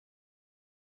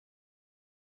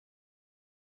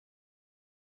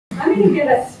I'm going to get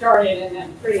us started and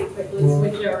then pretty quickly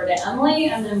switch over to Emily,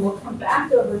 and then we'll come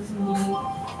back over to me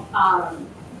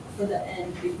for the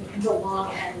end, the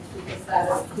long end, because that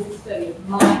is a cool study of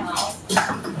my house.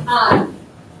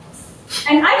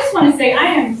 And I just want to say I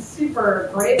am super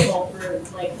grateful for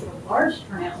the large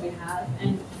turnout we have,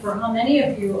 and for how many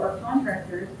of you are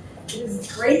contractors. It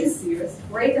is great to see you. It's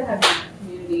great to have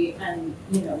you in the community and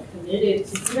committed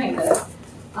to doing this.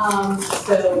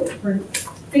 So for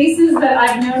faces that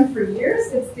I've known for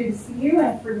years, it's good to see you,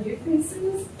 and for new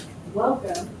faces,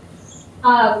 welcome.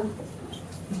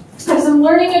 So some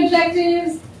learning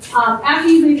objectives. After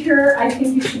you leave here, I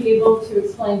think you should be able to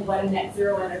explain what a net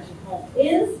zero energy home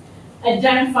is,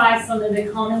 identify some of the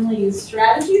commonly used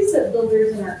strategies that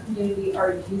builders in our community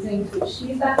are using to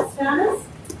achieve that status,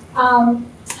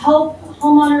 help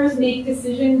homeowners make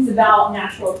decisions about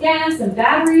natural gas and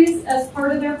batteries as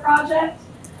part of their project,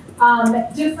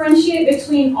 differentiate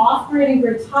between off-grid and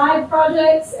grid-tied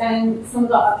projects and some of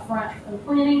the upfront and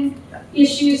planning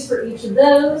issues for each of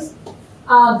those,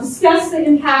 discuss the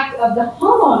impact of the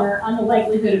homeowner on the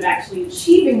likelihood of actually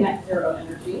achieving net zero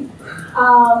energy,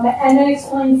 and then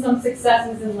explain some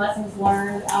successes and lessons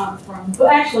learned from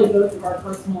actually both of our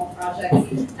personal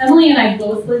projects. Emily and I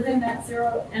both live in net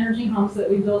zero energy homes that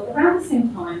we built around the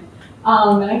same time,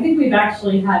 and I think we've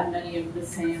actually had many of the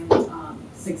same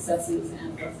successes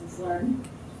and lessons learned.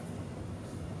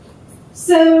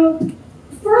 So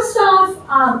first off,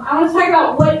 I want to talk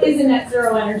about what is a net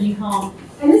zero energy home.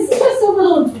 And this is just a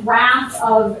little graph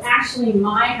of actually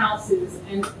my house's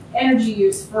and energy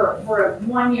use for a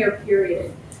 1-year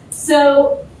period.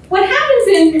 So what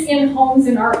happens in homes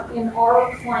in our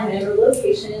climate or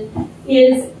location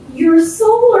is your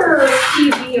solar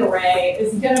PV array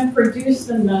is going to produce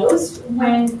the most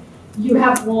when you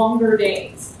have longer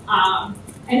days.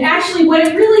 And actually what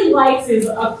it really likes is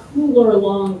a cooler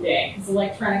long day, because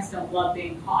electronics don't love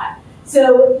being hot.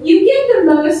 So you get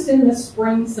the most in the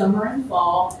spring, summer, and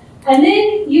fall, and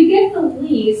then you get the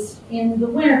least in the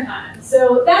wintertime.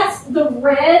 So that's the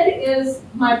red is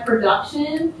my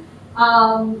production,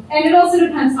 and it also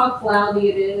depends how cloudy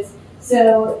it is.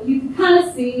 So you can kind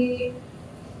of see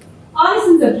August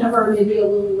and September are maybe a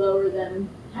little lower than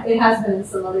it has been in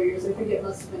some other years. I think it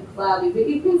must have been cloudy, but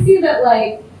you can see that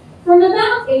from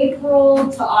about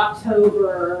April to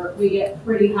October, we get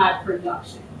pretty high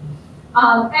production.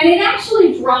 And it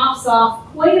actually drops off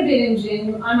quite a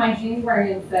bit on my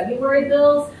January and February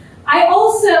bills. I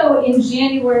also, in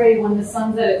January, when the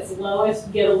sun's at its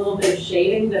lowest, get a little bit of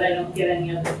shading that I don't get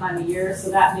any other time of year. So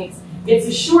that makes, it's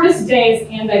the shortest days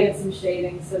and I get some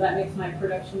shading. So that makes my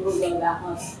production a little low that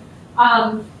month.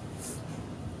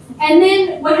 And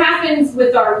then what happens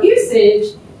with our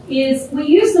usage is we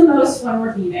use the most when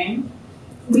we're heating.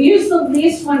 We use the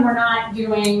least when we're not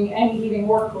doing any heating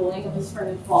or cooling in the spring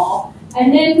and fall.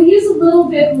 And then we use a little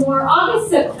bit more. August,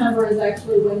 September is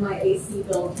actually when my AC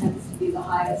bill tends to be the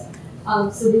highest.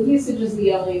 So the usage is the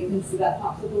yellow. You can see that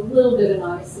pops up a little bit in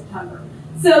August, September.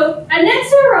 So a net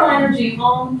zero energy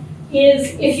home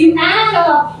is, if you add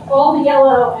up all the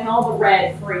yellow and all the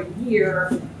red for a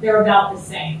year, they're about the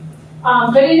same.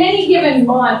 But in any given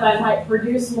month, I might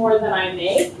produce more than I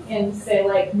make, in say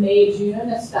May, June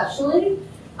especially.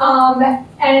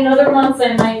 And in other months,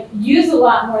 I might use a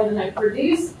lot more than I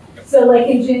produce. So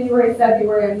in January,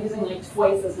 February, I'm using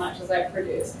twice as much as I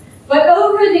produce. But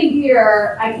over the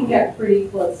year, I can get pretty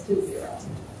close to zero.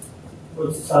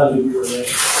 What's the size of your array?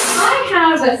 I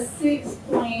have a 6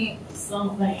 point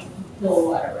something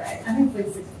kilowatt array. I think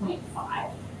it's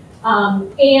 6.5.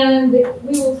 And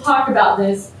we will talk about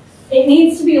this. It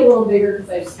needs to be a little bigger because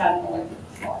I just got an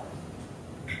electric car.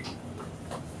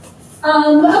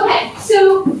 Okay,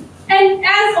 so, and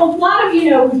as a lot of you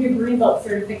know who do Greenbelt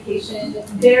certification,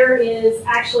 there is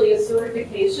actually a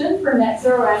certification for Net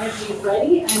Zero Energy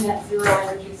Ready and Net Zero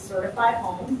Energy Certified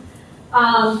homes.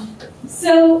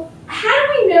 So how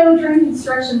do we know during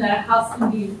construction that a house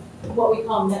can be what we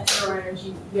call Net Zero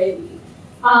Energy Ready?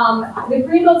 The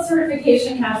Greenbelt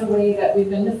certification has a way that we've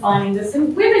been defining this, and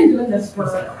we've been doing this for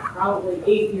probably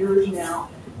 8 years now.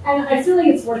 And I feel like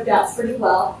it's worked out pretty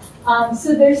well.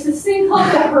 So there's this thing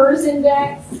called the HERS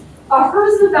index. A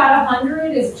HERS of about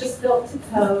 100 is just built to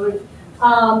code.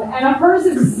 And a HERS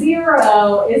of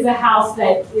 0 is a house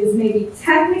that is maybe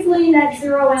technically net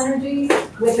zero energy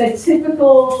with a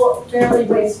typical, fairly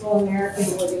wasteful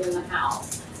American living in the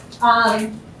house.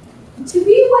 To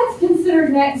be what's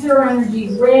considered net zero energy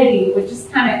ready, which is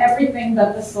kind of everything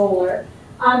but the solar,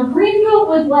 Greenbelt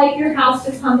would like your house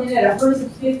to come in at a HERS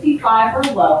of 55 or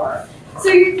lower. So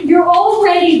you're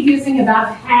already using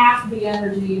about half the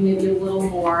energy, maybe a little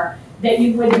more, that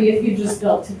you would be if you just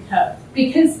built to code.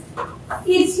 Because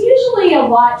It's usually a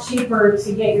lot cheaper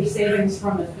to get your savings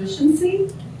from efficiency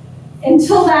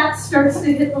until that starts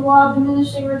to hit the law of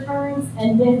diminishing returns,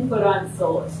 and then put on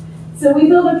solar. So we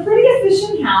build a pretty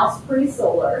efficient house,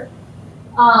 pre-solar.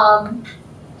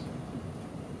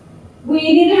 We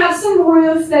need to have some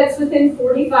roof that's within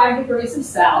 45 degrees of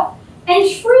south. And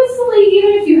truthfully,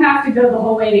 even if you have to go the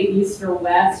whole way to east or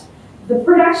west, the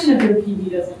production of your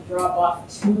PV doesn't drop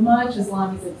off too much as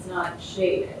long as it's not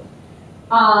shaded.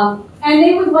 And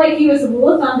they would like you, as a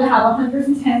rule of thumb, to have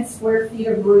 110 square feet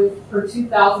of roof per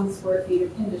 2,000 square feet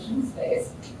of conditioned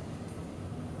space.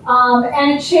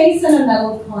 And a chase and a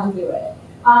metal conduit.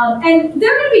 And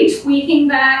they're going to be tweaking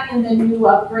that in the new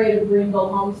upgrade of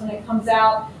Greenville Homes when it comes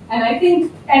out. And I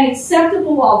think an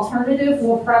acceptable alternative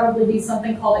will probably be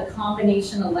something called a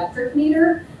combination electric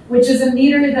meter, which is a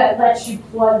meter that lets you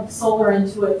plug solar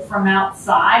into it from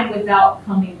outside without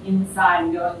coming inside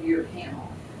and going to your panel.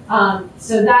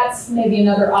 So that's maybe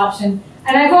another option.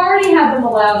 And I've already had them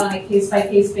allowed on a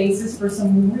case-by-case basis for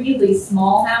some really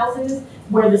small houses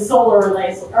where the solar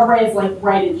array is like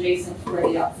right adjacent to where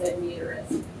the outside meter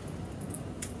is.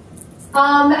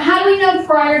 How do we know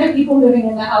prior to people moving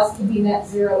in the house to be net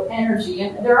zero energy?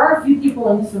 And there are a few people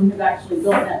in this room who've actually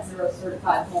built net zero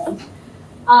certified homes.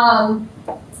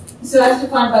 So as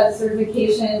defined by the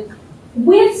certification,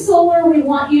 with solar, we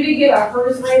want you to get a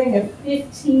HERS rating of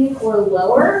 15 or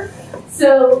lower.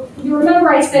 So you remember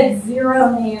I said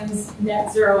zero means net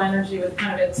zero energy with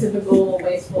kind of a typical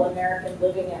wasteful American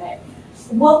living in it.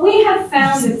 What we have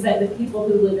found is that the people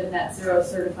who live in net zero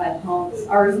certified homes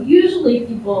are usually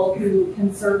people who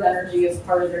conserve energy as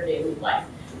part of their daily life.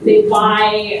 They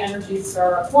buy Energy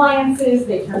Star appliances,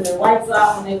 they turn their lights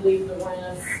off when they leave the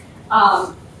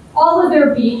room. All of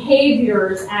their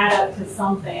behaviors add up to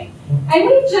something. And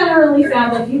we've generally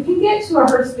found that if you can get to a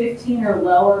HERS 15 or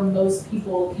lower, most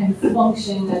people can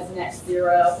function as net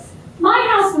zero. My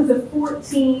house was a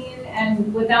 14,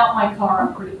 and without my car,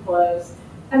 I'm pretty close.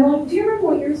 And like, do you remember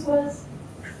what yours was?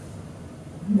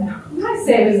 No. I'd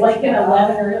say it was like an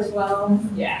 11 or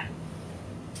 12. Yeah.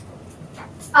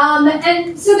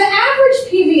 And so the average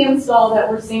PV install that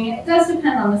we're seeing, it does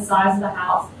depend on the size of the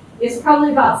house, is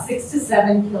probably about 6 to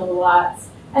 7 kilowatts.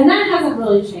 And that hasn't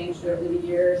really changed over the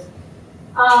years.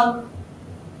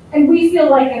 And we feel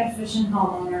like an efficient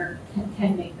homeowner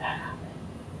can make that happen.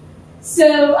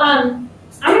 So I'm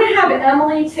going to have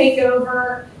Emily take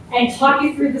over and talk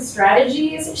you through the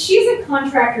strategies. She's a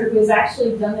contractor who has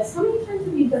actually done this. How many times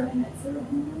have you done net zero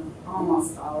home?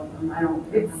 Almost all of them. I don't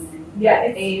remember. Yeah,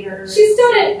 it's 8 or... She's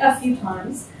done it a few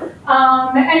times.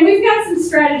 And we've got some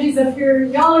strategies up here.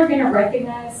 Y'all are going to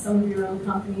recognize some of your own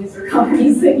companies or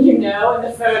companies that you know in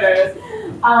the photos.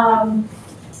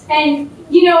 And,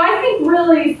 you know, I think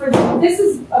really this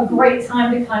is a great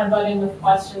time to kind of butt in with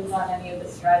questions on any of the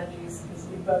strategies because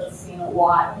we've both seen a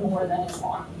lot more than is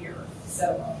on here.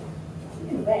 So,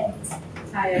 anyway.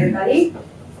 Hi, everybody.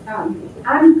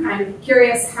 I'm kind of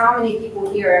curious how many people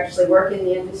here actually work in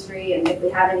the industry and if we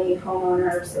have any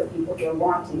homeowners or people who are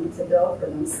wanting to build for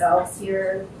themselves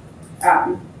here.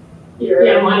 Yeah,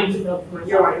 wanting to build for myself.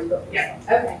 You're wanting to build for yourself.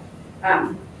 Okay.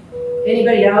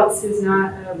 Anybody else who's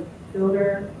not a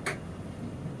builder?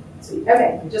 Sweet.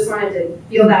 Okay, just wanted to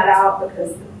feel that out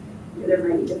because there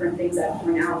might be different things I'll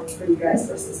point out for you guys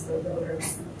versus for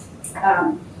builders.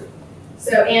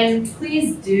 And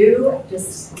please do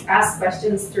just ask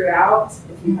questions throughout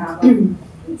if you have them.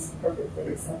 It's perfectly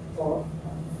acceptable.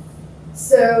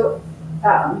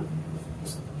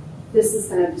 This is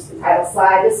kind of just the title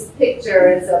slide. This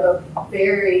picture is of a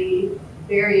very,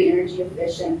 very energy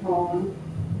efficient home,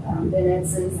 Ben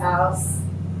Edson's house.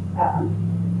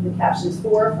 The caption is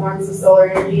 4 forms of solar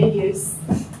energy in use.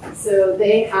 So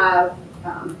they have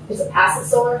it's a passive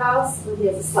solar house. He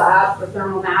has a slab for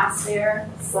thermal mass there,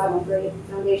 slab on grade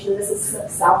foundation. This is the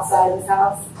south side of his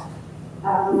house.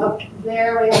 Up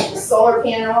there we have the solar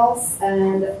panels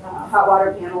and hot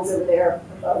water panels over there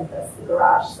above. That's the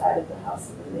garage side of the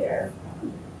house over there.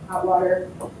 Hot water.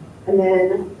 And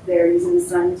then they're using the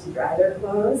sun to dry their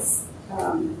clothes.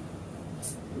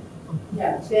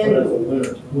 Yeah, So that's a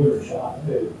winter shot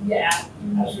too. Yeah.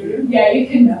 Yeah, you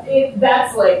can,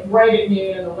 that's like right at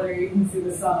noon in the winter, you can see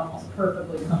the sun almost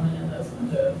perfectly coming in those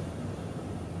windows.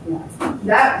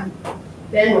 Yeah.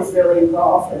 Ben was really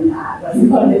involved in that,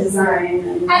 wasn't he, the design?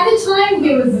 And at the time,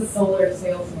 he was a solar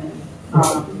salesman.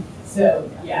 So,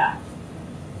 yeah.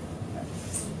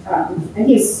 And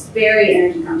he's very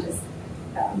energy conscious,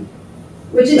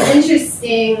 which is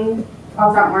interesting.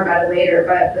 I'll talk more about it later,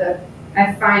 but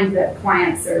I find that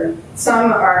clients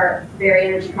some are very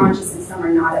energy conscious and some are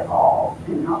not at all.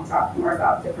 And I'll talk more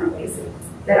about different ways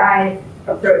that I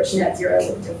approach net zero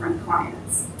with different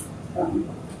clients.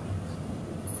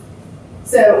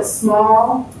 So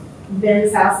small,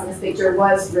 Ben's house in this picture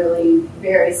was really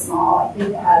very small. I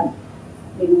think it had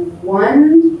maybe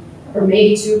one or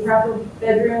maybe two proper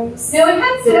bedrooms. No, it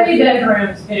had 3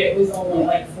 bedrooms, but it was only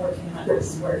like 1,400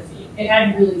 square feet. It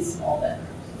had really small bedrooms.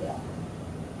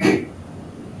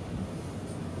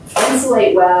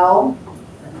 Insulate well.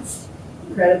 That's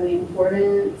incredibly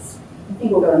important. I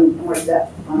think we'll go into more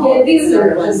depth on all Yeah, these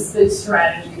are ones. just the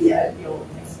strategies that you'll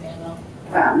expand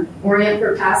on. Orient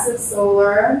for passive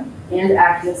solar and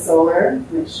active solar,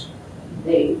 which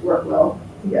they work well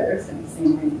together, so the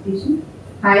same orientation.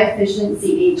 High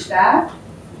efficiency HVAC,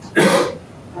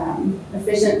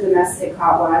 efficient domestic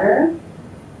hot water,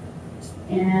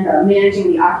 and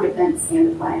managing the occupants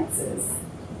and appliances.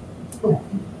 One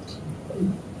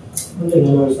thing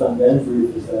I noticed on Ben's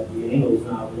roof is that the angle is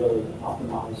not really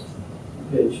optimized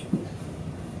pitch.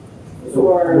 So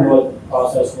what the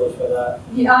process was for that?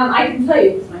 Yeah, I can tell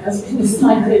you because my husband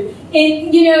designed it.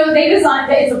 And they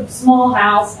designed it. It's a small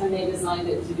house, and they designed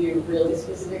it to do really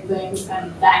specific things.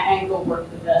 And that angle worked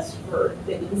the best for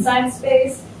the inside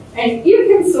space. And you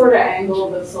can sort of angle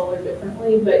the solar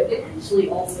differently, but it actually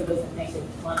also doesn't make a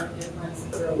ton of difference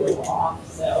if you're a little off.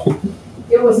 So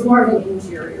it was more of an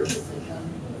interior decision.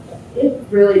 It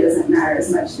really doesn't matter as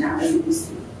much now as it used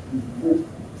to.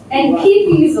 And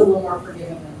PV is a little more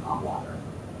forgiving than hot water.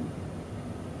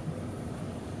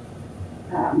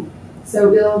 So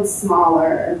build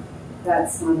smaller.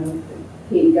 That's one of the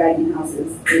Katie guiding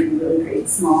houses. They do really great,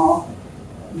 small,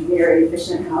 very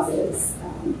efficient houses.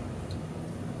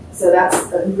 So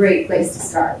that's a great place to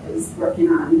start, is working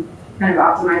on kind of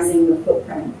optimizing the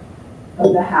footprint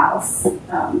of the house.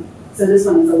 So this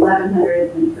one is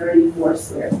 1,134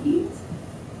 square feet.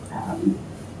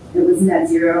 It was net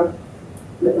zero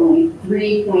with only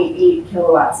 3.8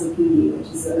 kilowatts of PV, which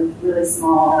is a really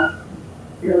small,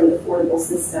 fairly affordable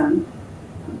system.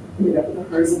 Ended up with a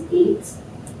HERS of 8.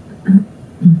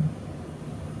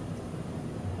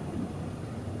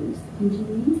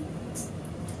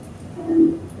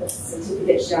 And the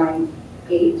certificate showing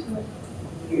 8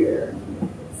 year. It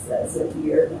says a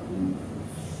year.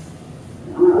 I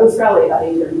don't know, it was probably about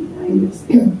 8 or 9 years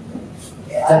ago.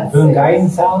 Is that Boone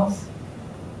Guidance House?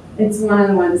 It's one of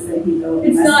the ones that he built.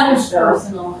 It's not his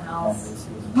personal house.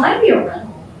 Might be a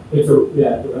rental. It's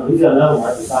he's got another one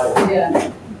right beside it.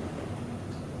 Yeah.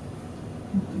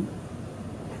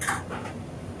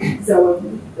 So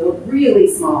a really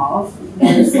small,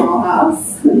 very small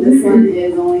house. This one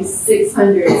is only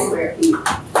 600 square feet.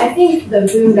 I think the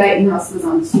Boone Guyton house was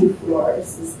on 2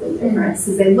 floors is the difference,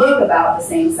 because they look about the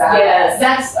same size. Yes,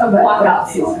 that's a walkout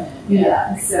basement.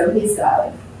 Yeah, so he's got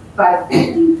like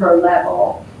 550 per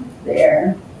level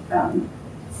there.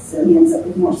 So he ends up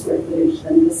with more square footage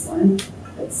than this one.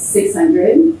 That's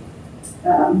 600.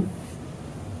 And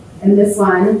this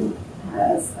one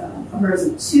has a HERS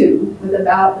of 2 with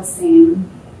about the same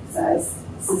size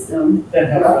system. That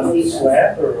has a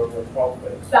slab or a crawl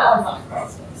space? That one's on a crawl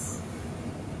space.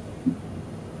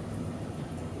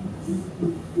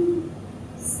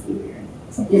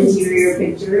 Interior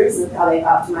pictures of how they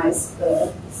optimized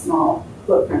the small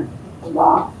footprint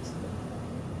loft.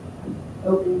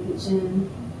 Open kitchen.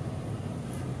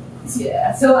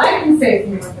 Yeah, so I can say a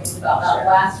few more things about that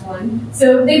last one.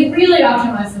 So they really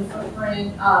optimized the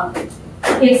footprint.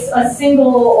 It's a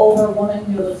single older woman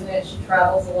who lives in it. She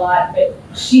travels a lot, but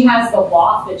she has the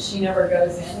loft that she never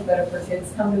goes in. But if her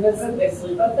kids come to visit, they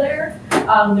sleep up there.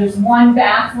 There's 1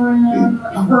 bathroom.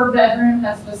 Her bedroom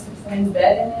has just a twin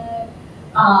bed in it.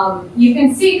 You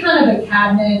can see kind of the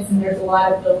cabinets, and there's a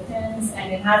lot of built-ins,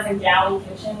 and it has a galley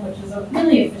kitchen, which is a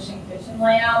really efficient kitchen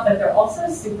layout, but they're also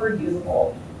super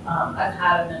usable. I've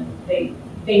had them, and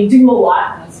they do a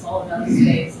lot in a small amount of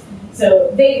space. So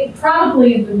they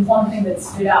probably, the one thing that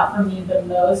stood out for me the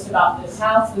most about this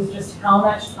house was just how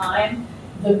much time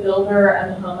the builder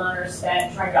and the homeowner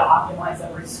spent trying to optimize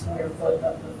every square foot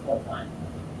of the floor plan.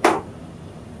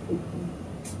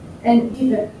 And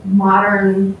even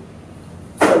modern,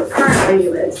 so current way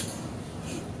you live,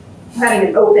 having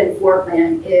an open floor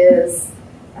plan is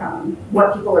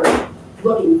what people are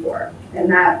looking for.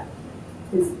 And that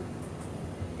is,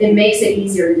 it makes it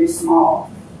easier to do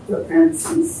small footprints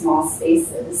and small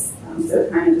spaces. So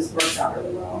it kind of just works out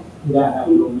really well. Yeah,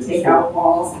 You take out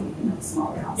walls and you can have a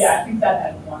smaller house. Yeah, I think that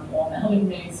had 1 wall now in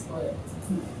May split.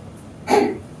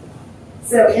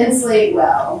 So insulate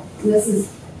well. This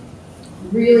is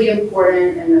really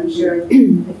important, and I'm sure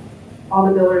all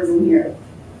the builders in here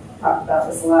talked about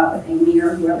this a lot with Amy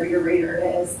or whoever your rater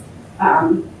is.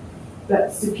 But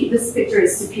this picture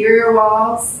is superior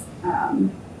walls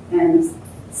and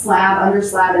under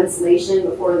slab insulation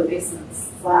before the basement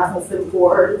slab has been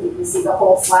poured. You can see the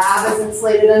whole slab is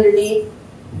insulated underneath,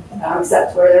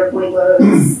 except where there are point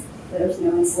loads, there's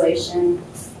no insulation.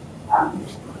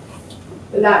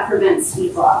 But that prevents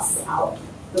heat loss out.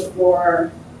 The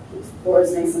floor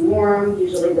is nice and warm.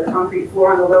 Usually the concrete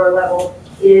floor on the lower level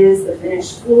is the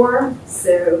finished floor.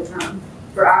 So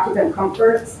for occupant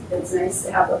comfort, it's nice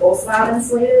to have the whole slab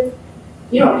insulated.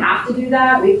 You don't have to do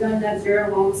that. We've done net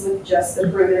zero homes with just the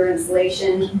perimeter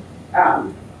insulation.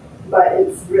 But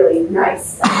it's really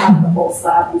nice to have the whole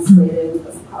slab insulated. It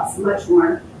doesn't cost much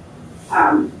more.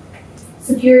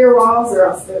 Superior walls are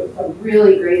also a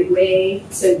really great way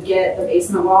to get the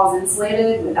basement walls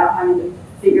insulated without having to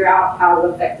figure out how to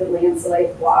effectively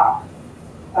insulate block.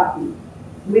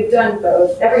 We've done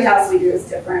both. Every house we do is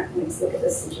different. We just look at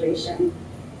this situation.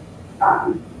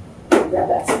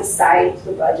 That's the site,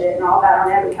 the budget, and all that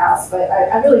on every house. But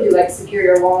I really do like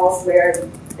superior walls where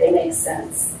they make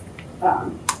sense.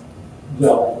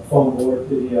 So, foam board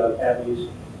to the cavities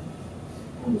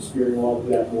on the superior wall, do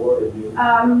that more, or do you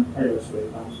sway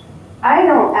house? I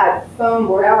don't add foam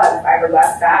board. I'll add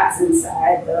fiberglass backs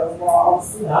inside the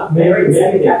walls. Maybe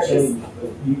they change,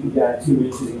 but you could add 2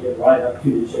 inches and get right up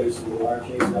to the chase of the wire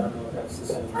chase. I don't know if that's the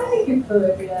same. I think you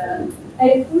could, yeah.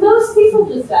 And most people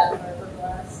just add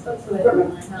fiberglass. That's what I do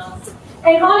in my house.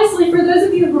 And honestly, for those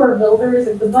of you who are builders,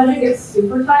 if the budget gets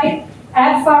super tight,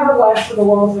 add fiberglass to the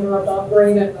walls that are above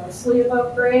grade and mostly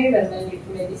above grade, and then you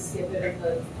can maybe skip it in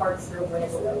the parts that are way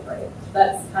below grade.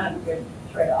 That's kind of a good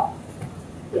trade-off.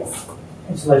 Yes.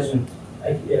 Insulation,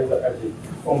 are the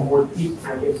foam board pieces,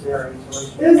 I guess they are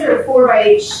insulation? Those are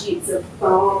 4x8 sheets of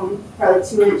foam, probably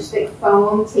 2-inch thick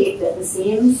foam taped at the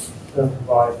seams. They'll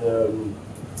provide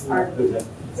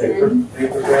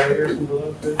vapor barriers and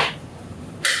below too?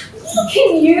 You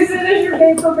can use it as your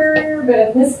vapor barrier, but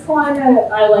in this climate,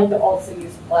 I like to also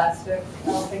use plastic. I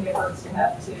don't think it hurts to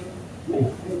have two.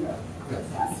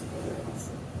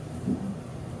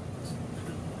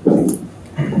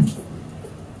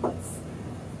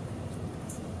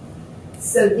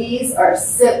 So these are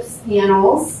SIPS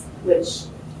panels, which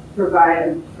provide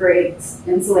a great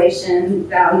insulation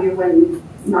value when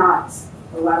not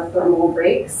a lot of thermal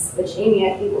breaks, which Amy,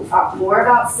 I think, will talk more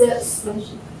about SIPS when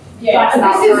she Yeah, talks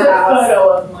about this is her a house. photo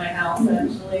of my house,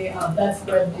 actually. That's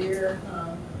Red Deer.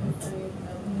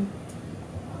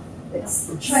 It's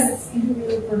I'm trying to see who the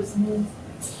other person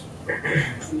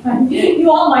is.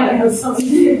 You all might know something.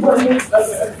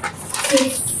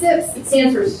 SIPS, it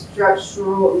stands for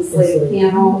structural insulated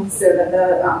panel, so that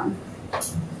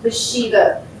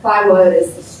the plywood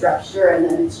is the structure, and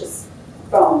then it's just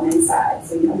foam inside,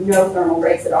 so no thermal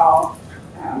breaks at all.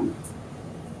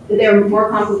 They're more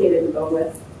complicated to build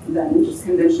with than just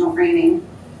conventional framing,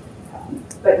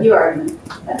 but you are, I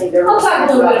think they're. I'll talk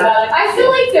a little bit about it. I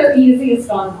feel like they're easiest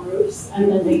on roofs,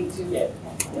 and then they do get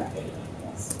more complicated.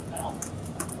 Yes.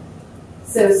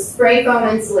 So spray foam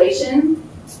insulation,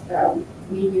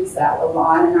 we use that a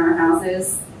lot in our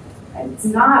houses. It's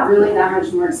not really that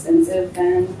much more expensive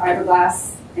than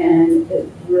fiberglass, and it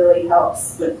really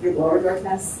helps with your blower door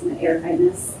tests and the air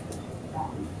tightness.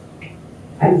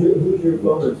 Who's your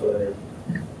foam insulator?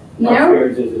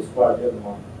 Upstairs is quite a bit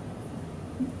more.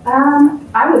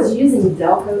 I was using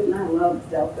Delcoat, and I loved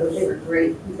Delcoat. They were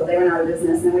great until they went out of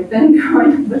business, and we've been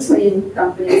going between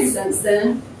companies since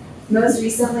then. Most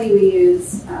recently, we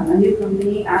use a new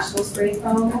company, Asheville Spray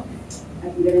Foam. I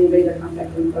can give anybody their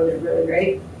contact info. They're really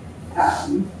great.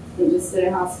 They just did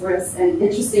a house for us, and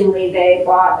interestingly, they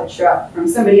bought a truck from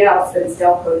somebody else, but it's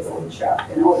Delcoat's old truck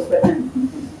and old equipment.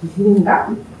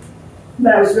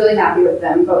 But I was really happy with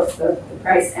them, both the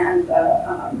price and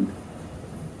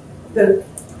the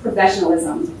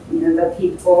professionalism. The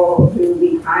people who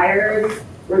we hired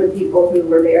were the people who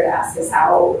were there to ask us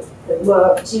how it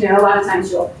looked. A lot of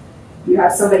times you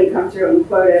have somebody come through and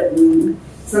quote it, and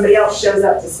somebody else shows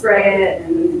up to spray it,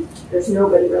 and there's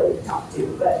nobody really to talk to.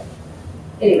 But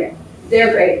anyway,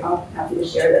 they're great. I'm happy to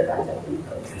share their contact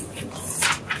info.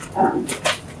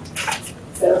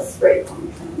 So spray foam.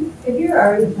 If you're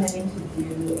already planning to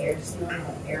do air sealing,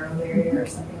 like aero barrier or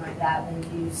something like that, then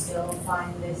do you still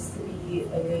find this to be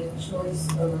a good choice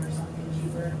over something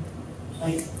cheaper?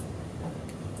 Like,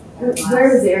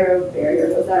 Where is aero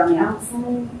barrier? Was that on the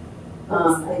outside?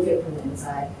 they do it from the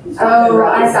inside. Oh,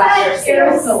 I thought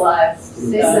Air Select.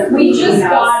 We just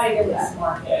got it in this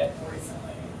market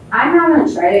recently. I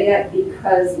haven't tried it yet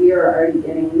because we are already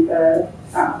getting the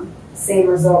same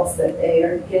results that they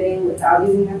are getting without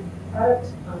using their product.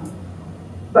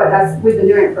 But we've been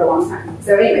doing it for a long time.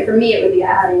 So anyway, for me, it would be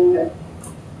adding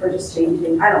or just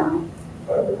changing. I don't know.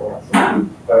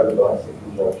 Fiberglass in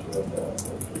conjunction with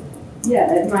that.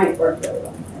 Yeah, it might work really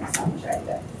well. Next time we try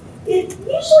that.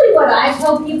 Usually what I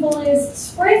tell people is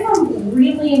spray foam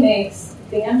really makes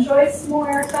fan joists more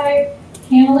airtight,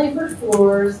 cantilevered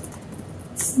floors,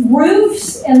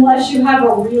 roofs, unless you have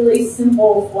a really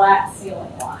simple flat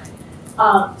ceiling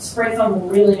line. Spray foam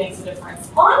really makes a difference.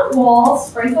 On walls,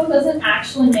 spray foam doesn't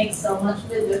actually make so much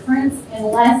of a difference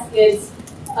unless it's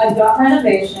a gut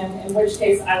renovation, in which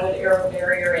case I would aero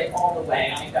barrier it all the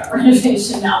way on a gut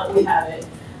renovation now that we have it.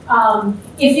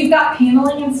 If you've got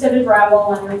paneling instead of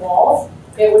drywall on your walls,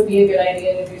 it would be a good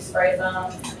idea to do spray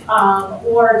foam.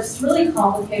 Or just really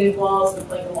complicated walls with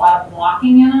like a lot of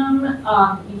blocking in them.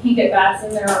 You can't get bats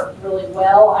in there really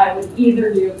well. I would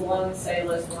either do blown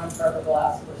stainless or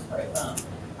fiberglass or spray foam.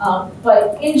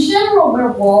 But in general, where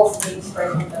walls need spray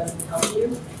foam doesn't help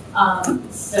you.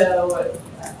 So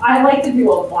I like to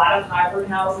do a lot of hybrid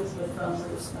houses with foam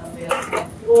roofs, foam base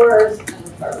floors, and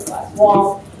fiberglass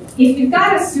walls. If you've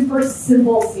got a super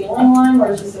simple ceiling line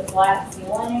where it's just a flat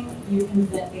ceiling, you can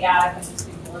vent the attic and just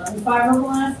do blown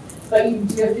fiberglass, but you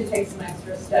do have to take some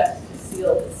extra steps to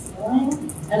seal the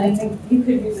ceiling. And I think you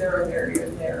could use aero barrier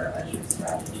there as your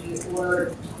strategy,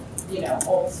 or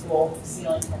old school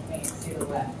ceiling techniques either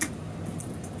way.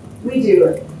 We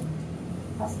do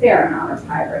a fair amount of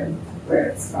hybrid, where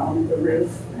it's foam, the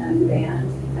roof and band,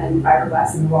 and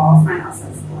fiberglass in the walls. My house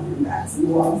has blown bats in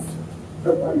the walls.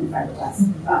 For blown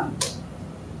fiberglass.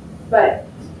 But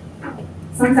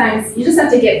sometimes you just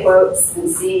have to get quotes and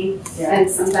see, and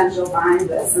sometimes you'll find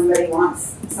that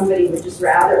somebody would just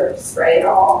rather spray it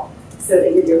all so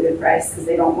they give you a good price because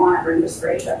they don't want to bring the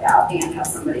spray truck out and have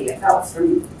somebody else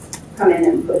come in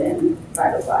and put in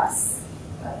fiberglass.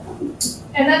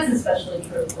 And that's especially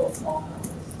true for small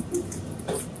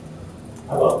houses.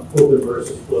 How about open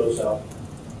versus closed cell?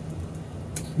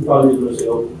 You probably going to say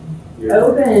open.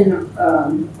 Open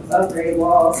above grade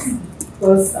walls,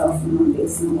 closed cell from on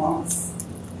basement walls.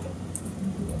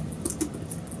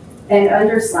 And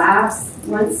under slabs,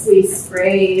 once we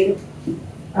sprayed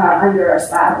under our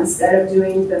slab, instead of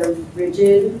doing the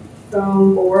rigid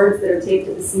foam boards that are taped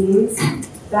at the seams,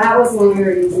 that was when we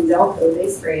were using Delco. They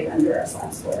sprayed under our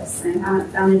slabs for us. And I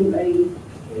haven't found anybody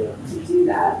to do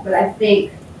that. But I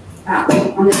think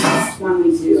on the next one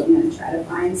we do, I'm going to try to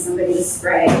find somebody to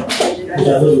spray. Is that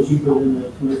a little cheaper than the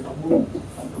commercial one?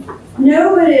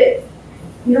 No, but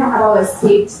you don't have all those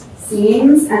taped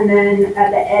seams, and then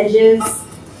at the edges,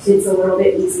 it's a little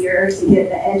bit easier to get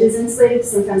the edges insulated.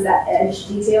 Sometimes that edge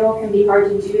detail can be hard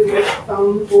to do with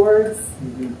foam boards.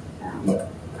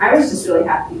 I was just really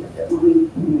happy with it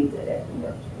when we did it.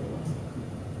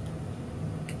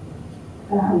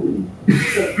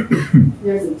 So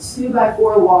there's a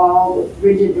 2x4 wall with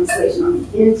rigid insulation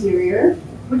on the interior,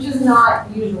 which is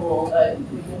not usual, but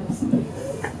we can have somebody do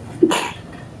it.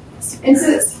 And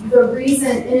so the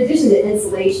reason, in addition to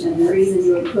insulation, the reason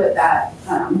you would put that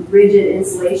rigid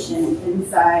insulation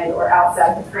inside or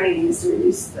outside the frame is to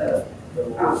reduce the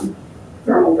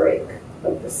thermal break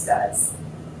of the studs.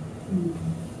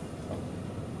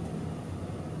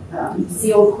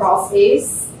 Sealed crawl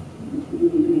space. You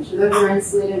need to make sure those are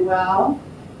insulated well.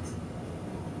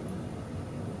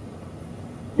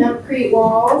 Hempcrete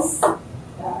walls, I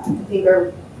think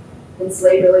are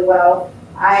insulated really well.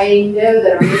 I know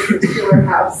that on this particular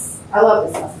house, I love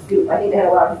this house, it's beautiful. I think they had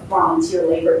a lot of volunteer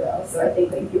labor though, so I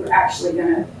think if you were actually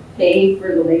going to pay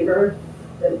for the labor,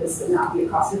 that this would not be a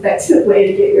cost-effective way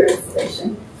to get your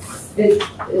insulation. It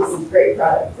is a great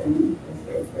product and it's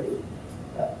very pretty,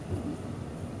 but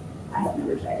I have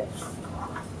never tried it.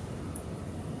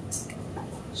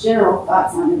 General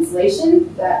thoughts on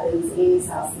insulation. That is Amy's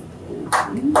house.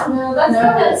 No,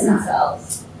 that's not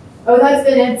cells. Oh, that's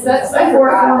the four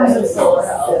forms of solar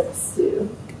cells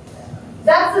too.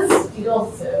 That's a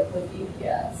steel soap with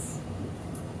EPS.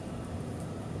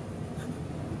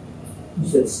 You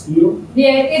said steel?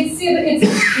 Yeah, it's a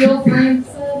steel frame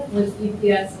soap with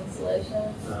EPS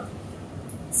insulation.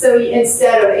 So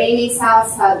instead of Amy's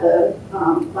house had the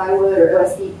plywood or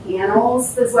OSB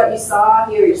panels, that's what you saw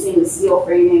here. You're seeing the steel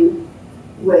framing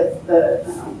with the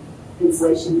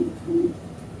insulation.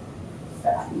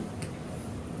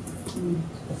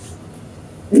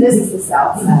 And this is the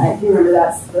south side. You remember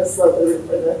that's the slope of the roof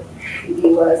where the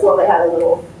TV was. Well, they had a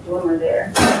little dormer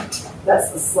there.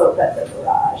 That's the slope at the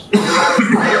garage.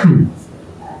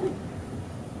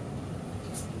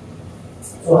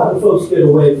 So how do folks get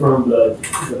away from the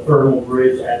thermal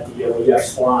bridge at the, when you have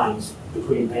splines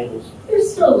between panels?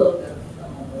 There's still a little bit of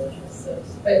thermal bridge with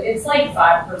soaps, but it's like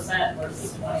 5%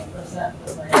 versus 20%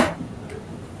 for land.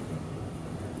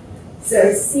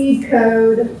 So seed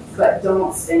code, but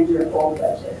don't spend your whole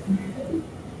budget.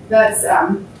 That's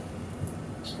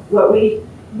what we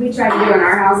try to do in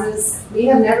our houses. We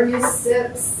have never used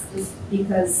SIPs just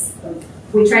because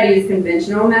we try to use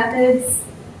conventional methods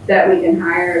that we can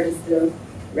hire just a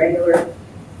regular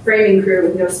framing crew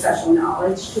with no special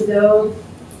knowledge to build,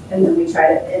 and then we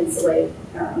try to insulate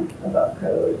above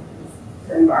code.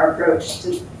 Kind of our approach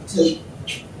to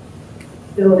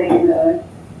building the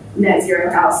net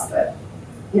zero house, but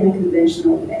in a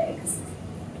conventional way, because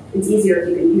it's easier if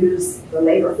you can use the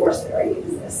labor force that already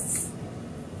exists.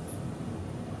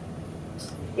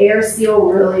 Air seal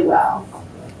really well.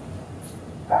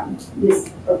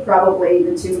 These are probably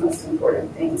the two most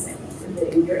important things, I think, for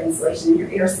getting your insulation and your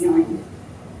air sealing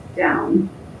down.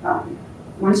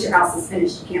 Once your house is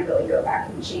finished, you can't really go back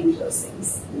and change those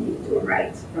things. You need to do it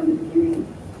right from the beginning.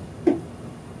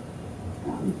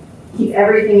 Keep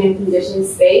everything in conditioned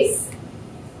space.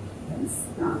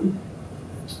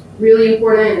 It's really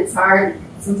important. It's hard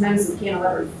sometimes with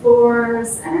cantilevered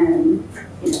floors, and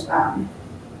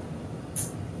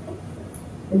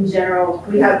in general,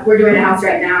 we're doing a house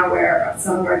right now where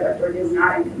some of our ductwork is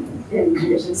not in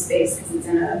conditioned space because it's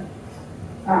in a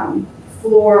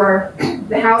floor.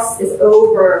 The house is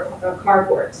over a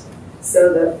carport,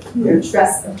 so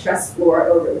the truss floor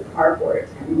over the carport,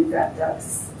 and we've got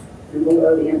ducts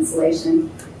below the insulation.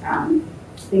 I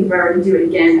think if I were to do it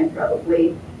again, I'd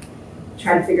probably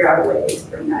try to figure out a way to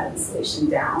bring that insulation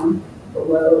down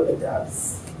below the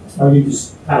ducts. Or you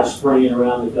just kind of spraying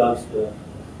around the ducts because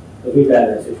we've had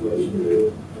that situation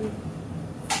too.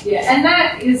 Yeah, and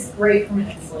that is great from an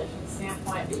insulation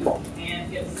standpoint, but you can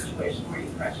get a situation where you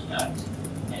crush a duct.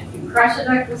 And if you crush a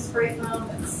duct with spray foam,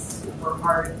 it's super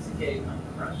hard to get it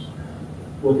uncrushed.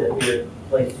 Would that be a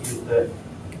place to use the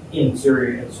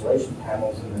interior insulation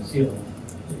panels in the ceiling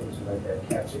to insulate that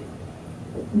cavity?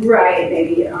 Right,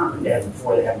 maybe. Yeah,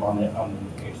 before they have them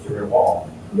on the exterior wall.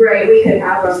 Right, we could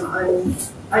have them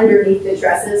underneath the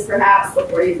trusses, perhaps,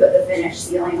 before you put the finished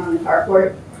ceiling on the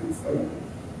carport.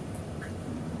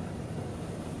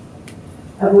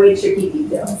 Avoid tricky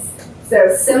details.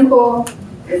 So simple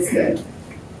is good.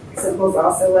 Simple is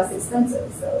also less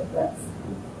expensive, so that's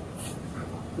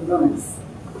a bonus.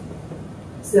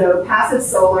 So passive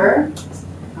solar,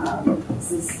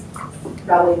 this is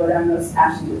probably what I'm most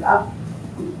passionate about.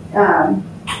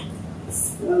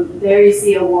 So there you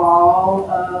see a wall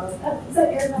of, is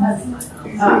that air?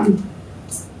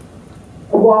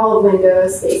 A wall of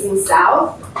windows facing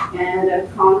south and a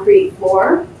concrete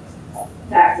floor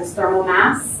that acts as thermal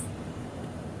mass.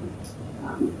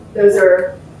 Those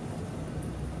are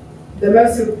the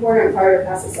most important part of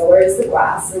passive solar is the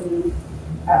glass, and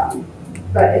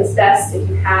but it's best if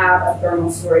you have a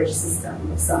thermal storage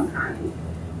system of some kind.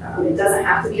 It doesn't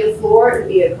have to be a floor, it could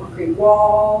be a concrete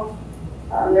wall.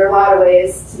 There are a lot of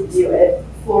ways to do it.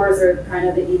 Floors are kind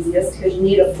of the easiest because you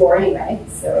need a floor anyway,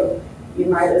 so you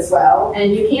might as well.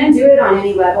 And you can do it on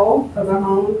any level of a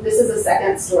home. This is a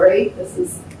second story. This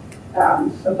is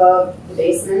above the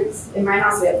basement. In my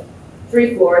house, we have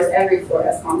 3 floors. Every floor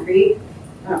has concrete.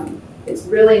 It's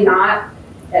really not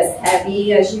as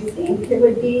heavy as you think it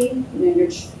would be. You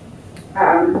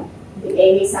know, the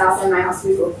Amy's house and my house,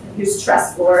 we use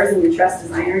truss floors, and your truss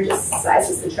designer just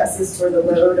sizes the trusses for the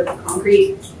load of the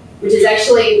concrete, which is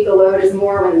actually, the load is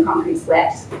more when the concrete's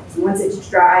wet. So once it's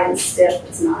dry and stiff,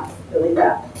 it's not really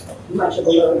that much of a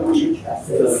load on your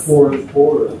trusses. So 4-inch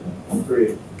board or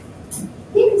 3? I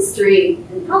think it's 3.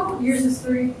 Oh, yours is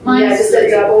 3? Mine is just 3.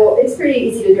 A double. It's pretty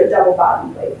easy to do a double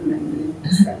bottom plate, and then you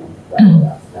just kind of level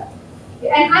up that.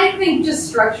 And I think just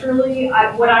structurally,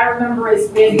 what I remember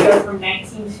is we had to go from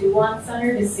 19.2 on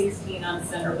center to 16 on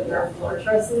center with our floor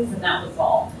trusses, and that was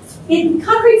all.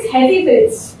 Concrete's heavy, but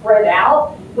it's spread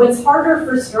out. What's harder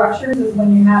for structures is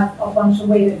when you have a bunch of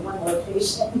weight in one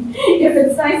location. If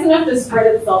it's nice enough to spread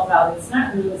itself out, it's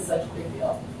not really such a big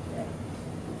deal.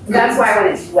 That's why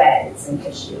when it's wet, it's an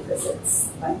issue, because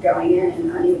it's like going in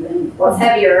and uneven. Well, it's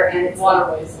heavier, and it's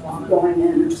Waterways along going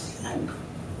in and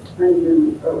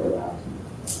unevenly overlapped.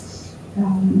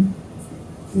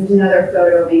 There's another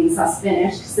photo of Amy's house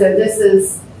finished. So this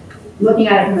is looking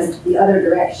at it from the other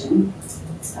direction.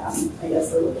 I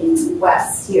guess we're looking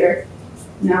west here.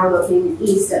 Now we're looking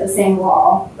east at the same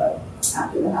wall, but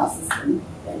after the house has been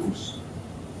finished.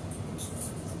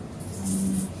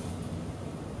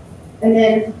 And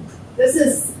then this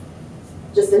is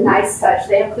just a nice touch.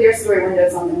 They have clear story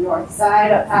windows on the north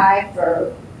side up high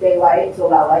for daylight to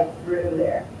allow light through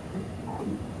there.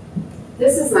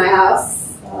 This is my house.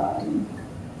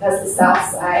 That's the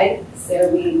south side. So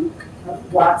we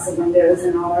have lots of windows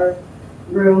in all our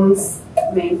rooms.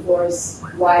 main floor is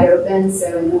wide open,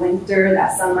 so in the winter,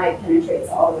 that sunlight penetrates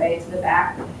all the way to the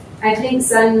back. I think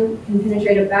sun can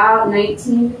penetrate about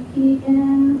 19 feet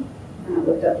in. I haven't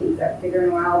looked up the exact figure in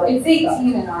a while. But It's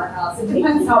 18 in our house. It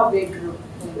depends how big your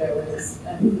window is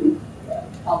and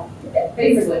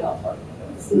basically how far it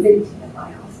goes. It's 18 in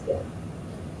my house, yeah.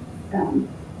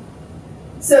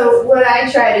 So what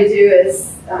I try to do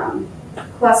is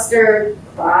cluster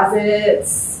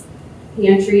closets,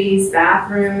 pantries,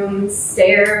 bathrooms,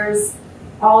 stairs,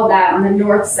 all of that on the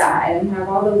north side, and have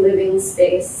all the living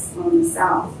space on the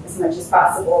south as much as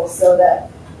possible so that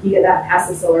you get that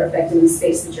passive solar effect in the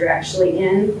space that you're actually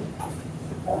in.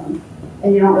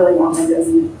 And you don't really want windows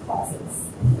in closets,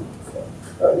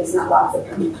 or at least not lots of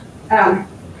them.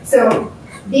 So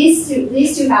these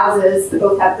two houses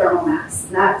both have thermal mass,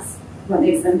 and that's what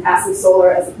makes them passive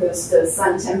solar as opposed to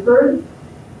sun tempered.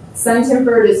 Sun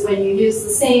tempered is when you use the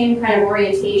same kind of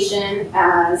orientation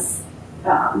as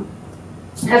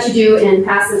you do in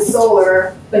passive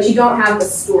solar, but you don't have the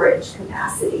storage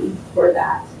capacity for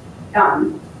that.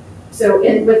 So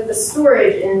with the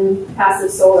storage in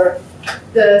passive solar,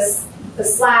 the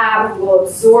slab will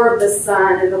absorb the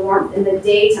sun and the warmth in the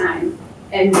daytime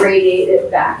and radiate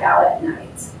it back out at night.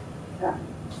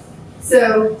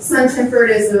 So sun tempered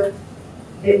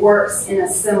it works in a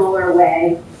similar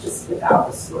way, just without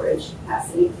the storage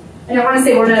capacity. And I want to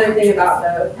say one other thing about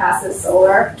the passive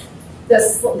solar.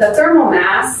 The thermal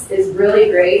mass is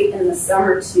really great in the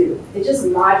summer too. It just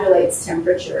modulates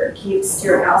temperature, keeps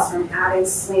your house from having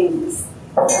swings.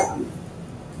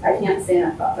 I can't say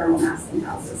enough about thermal mass in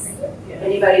houses.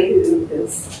 Anybody who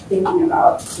is thinking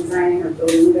about designing or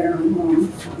building their own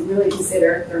home, really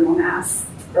consider thermal mass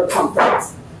for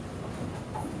comfort.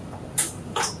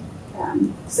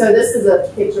 So this is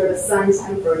a picture of a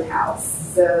sun-tempered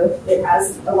house. So it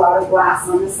has a lot of glass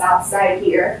on the south side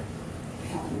here,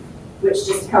 which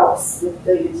just helps with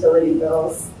the utility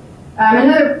bills.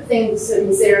 Another thing to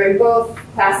consider in both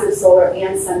passive solar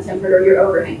and sun-tempered are your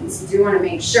overhangs. You do want to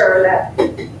make sure that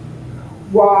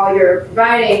while you're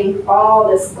providing all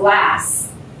this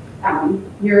glass,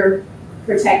 you're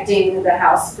protecting the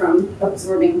house from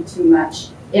absorbing too much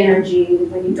energy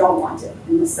when you don't want it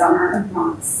in the summer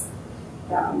months.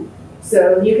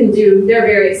 So you can there are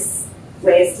various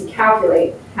ways to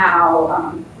calculate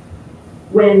how,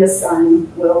 when the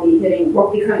sun will be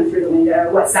coming through the window,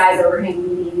 what size overhang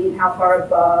you need, how far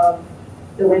above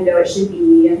the window it should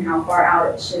be, and how far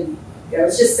out it should go.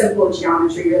 It's just simple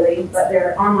geometry, really, but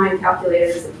there are online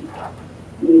calculators if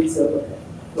you need to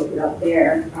look it up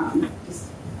there.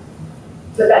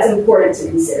 But that's important to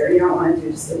consider. You don't want to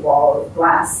do just a wall of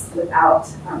glass without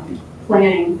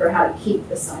planning for how to keep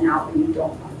the sun out when you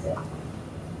don't want it.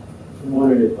 I'm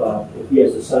wondering if he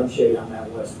has a sunshade on that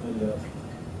west window.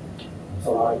 It's a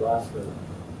lot of glass for them.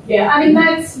 Yeah, I mean,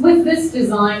 that's, with this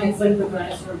design, it's like the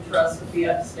bonus room truss would be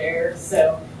upstairs.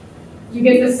 So you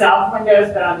get the south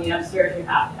windows, but on the upstairs you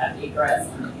have to have egress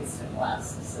on the east and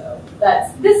west. So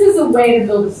this is a way to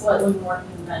build a slightly more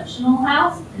conventional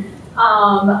house,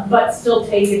 but still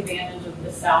take advantage of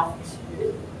the south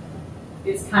too.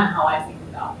 It's kind of how I think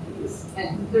about these.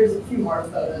 And there's a few more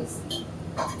photos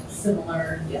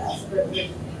similar, yes, but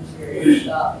there's interior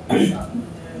stuff, some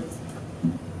windows.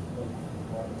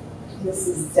 This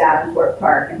is Davenport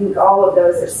Park. I think all of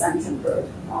those are sun tempered,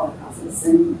 all the houses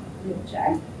in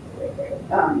Jag.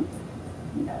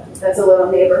 That's a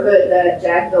little neighborhood that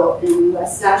Jag built in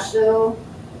West Asheville.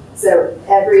 So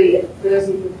for those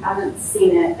of you who haven't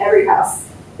seen it, every house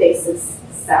faces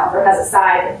south, or has a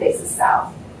side that faces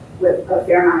south with a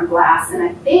fair amount of glass. And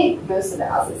I think most of the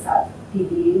houses have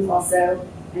PVs also,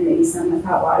 and maybe some with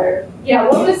hot water. Yeah,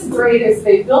 what was great is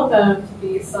they built them to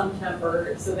be sun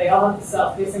tempered, so they all have the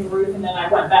south facing roof, and then I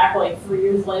went back like 3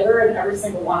 years later and every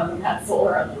single one of them had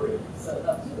solar on the roof, so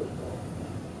that was really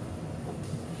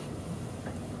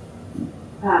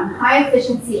cool. High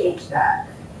efficiency HVAC.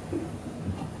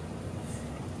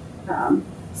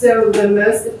 So the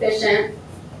most efficient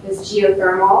is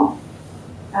geothermal.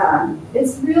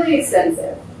 It's really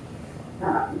expensive.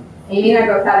 Amy and I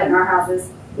both have it in our houses.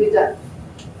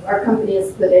 Our company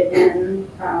has put it in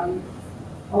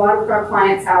a lot of our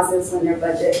clients' houses when their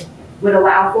budget would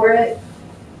allow for it.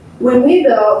 When we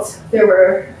built, there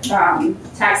were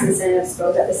tax incentives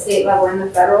both at the state level and the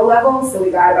federal level, so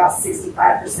we got about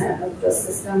 65% of the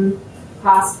system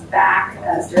cost back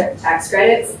as direct tax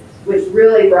credits, which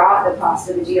really brought the cost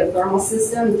of the geothermal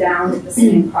system down to the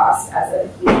same cost as a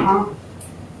heat pump.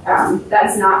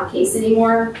 That's not the case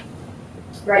anymore.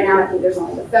 Right now, I think there's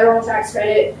only the federal tax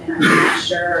credit, and I'm not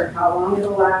sure how long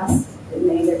it'll last. It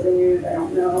may get renewed, I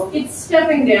don't know. It's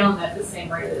stepping down at the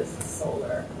same rate as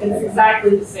solar. It's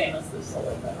exactly the same as the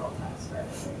solar federal tax credit.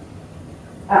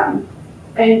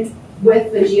 And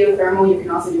with the geothermal, you can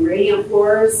also do radiant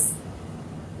floors,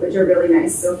 which are really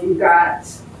nice. So if you've got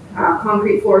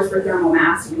concrete floors for thermal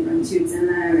mass, you can run tubes in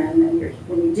them, and then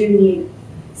when you do need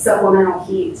supplemental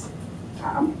heat,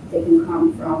 they can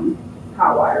come from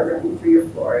hot water running through your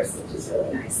floors, which is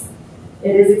really nice.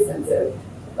 It is expensive,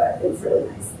 but it's really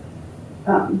nice.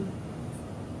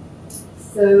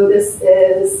 So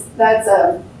that's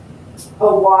a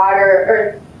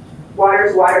water to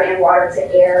water and water to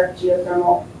air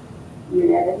geothermal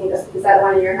unit. I think is that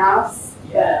one in your house?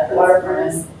 Yeah, The water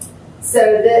furnace. So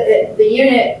the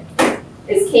unit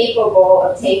is capable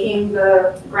of taking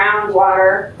the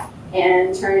groundwater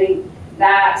and turning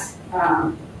that,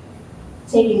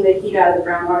 taking the heat out of the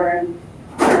groundwater and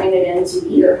turning it into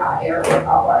either hot air or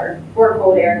hot water or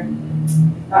cold air.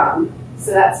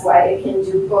 So that's why it can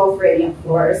do both radiant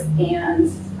floors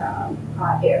and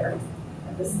hot air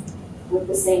with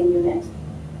the same unit.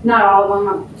 Not all of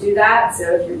them do that,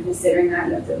 so if you're considering that,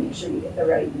 you have to make sure you get the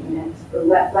right unit, or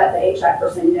let the HVAC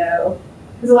person know.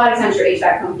 Because a lot of times your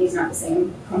HVAC company is not the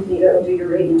same company that will do your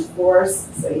radiant floors,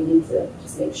 so you need to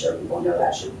just make sure people know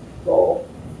that's your goal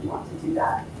if you want to do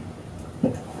that.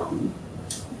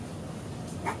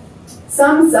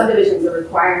 Some subdivisions are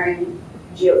requiring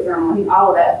geothermal. I think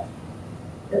all of it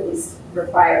at least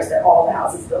requires that all the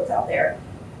houses built out there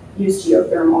use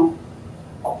geothermal.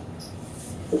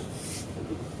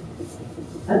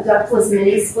 A ductless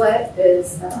mini split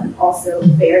is also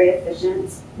very efficient.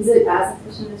 Is it as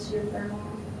efficient as geothermal?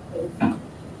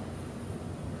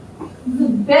 The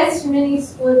best mini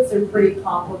splits are pretty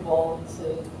comparable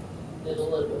to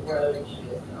middle of the road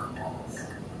geothermals.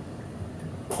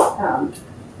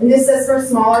 And this is for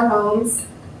smaller homes.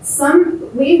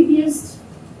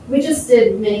 We just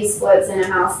did mini splits in a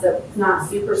house that's not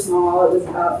super small. It was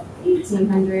about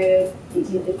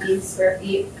 1,850 square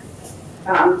feet.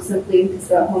 Simply because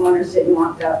the homeowners didn't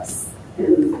want ducts,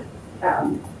 and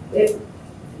it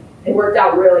worked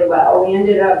out really well. We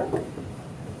ended up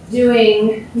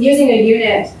using a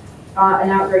unit, an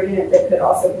outdoor unit that could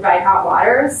also provide hot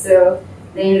water. So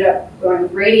they ended up going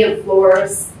with radiant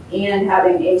floors and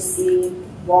having AC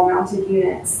wall-mounted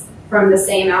units from the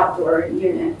same outdoor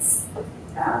units.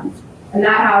 And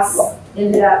that house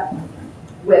ended up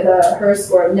with a HERS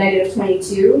score of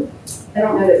 -22. I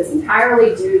don't know that it's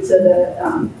entirely due to the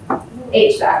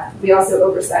HVAC. We also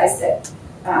oversized it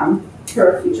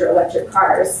for future electric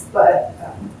cars, but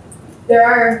there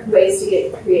are ways to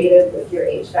get creative with your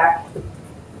HVAC,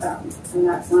 and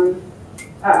that's one.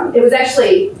 It was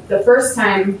actually the first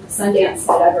time Sundance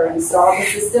had ever installed the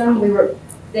system.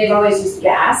 They've always used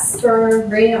gas for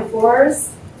radiant floors.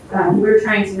 We were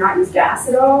trying to not use gas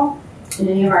at all in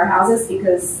any of our houses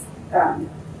because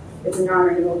it's a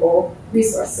non-renewable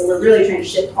resource. So we're really trying to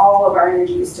shift all of our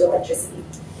energy use to electricity.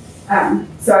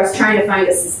 So I was trying to find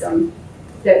a system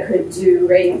that could do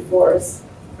radiant floors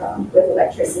with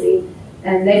electricity.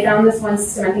 And they found this one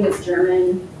system, I think it's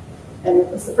German, and it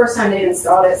was the first time they'd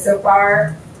installed it. So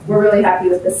far, we're really happy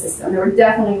with the system. There were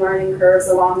definitely learning curves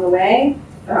along the way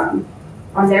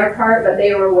on their part, but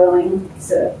they were willing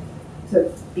to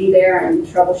be there and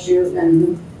troubleshoot,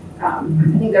 and I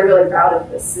think they're really proud of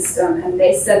this system, and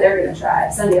they said they're going to try,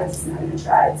 Sundance is now going to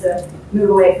try to move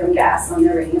away from gas on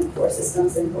their radiant floor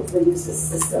systems and hopefully use this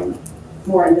system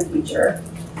more in the future.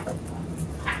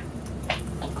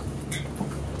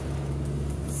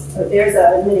 So there's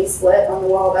a mini split on the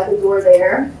wall by the door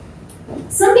there.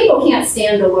 Some people can't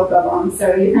stand the look of them,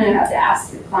 so you kind of have to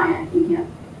ask your client. You can't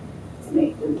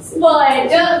make the decision. Well,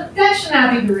 that should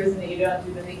not be the reason that you don't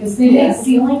do them, because they make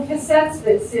ceiling cassettes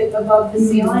that sit above the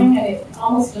ceiling, and it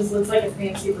almost just looks like a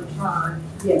fancy return.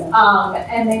 Yeah.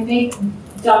 And they make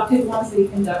ducted ones that you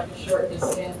can duct a short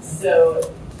distance. So,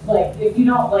 like, if you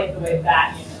don't like the way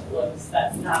that unit looks,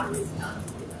 that's not a reason not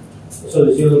to do them. So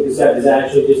the ceiling cassette is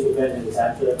actually just the vent and it's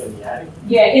actually up in the attic?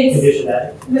 Yeah, it's Conditioned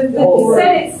attic? the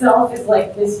cassette itself is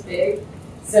like this big,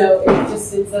 so it just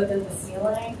sits up in the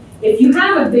ceiling. If you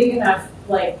have a big enough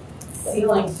like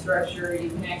ceiling structure, you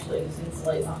can actually just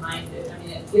insulate behind it. I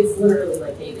mean, it's literally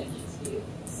like 8 inches deep,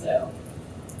 so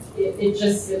it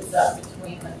just sits up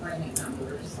between the framing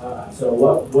numbers. So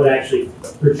what actually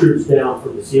protrudes down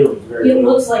from the ceiling is very It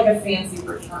little. looks like a fancy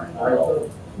return grill.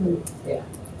 Yeah.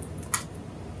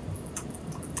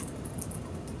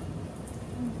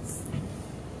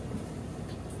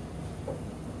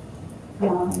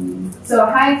 So a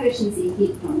high efficiency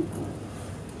heat pump.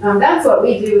 That's what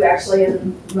we do actually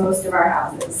in most of our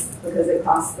houses because it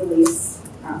costs the least.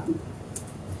 And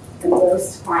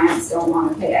most clients don't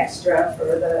want to pay extra for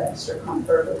the extra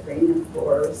comfort of radiant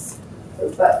floors.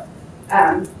 But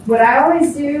What I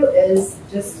always do is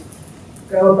just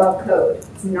go above code.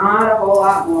 It's not a whole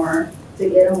lot more to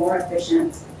get a more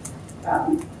efficient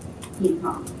heat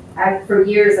pump. For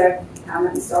years, I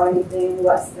haven't installed anything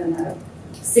less than a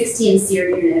 16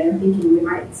 SEER unit. I'm thinking we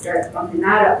might start bumping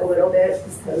that up a little bit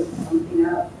because code is bumping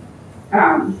up.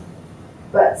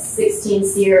 But 16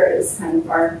 SEER is kind of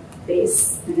our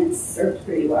base, and it's served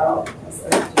pretty well as a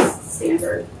just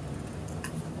standard.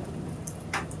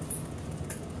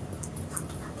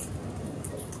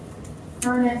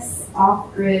 Furnace,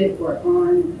 off-grid, or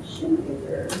on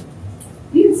generator.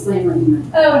 You can explain what you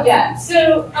meant. Oh yeah,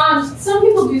 so some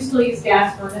people do still use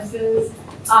gas furnaces.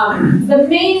 The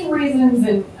main reasons,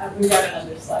 and we've got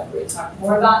another slide where we talk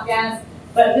more about gas,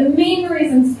 but the main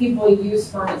reasons people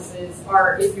use furnaces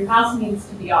are if your house needs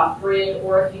to be off-grid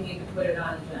or if you need to put it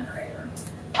on a generator.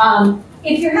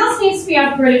 If your house needs to be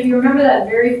off-grid, if you remember that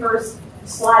very first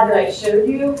slide that I showed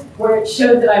you, where it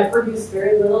showed that I produce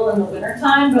very little in the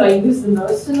wintertime, but I use the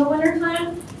most in the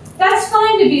wintertime, that's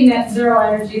fine to be net zero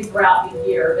energy throughout the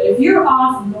year. But if you're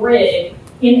off-grid,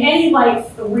 in any like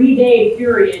 3-day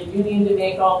period, you need to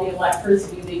make all the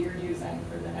electricity that you're using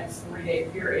for the next 3-day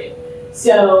period.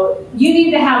 So you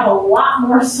need to have a lot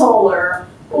more solar,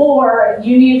 or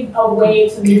you need a way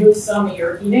to move some of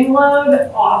your heating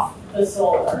load off the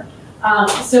solar.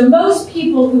 So most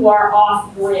people who are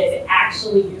off-grid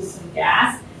actually use some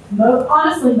gas.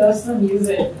 Honestly, most of them use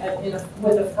it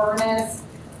with a furnace,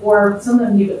 or some of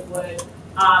them use it with wood.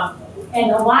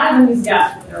 And a lot of them use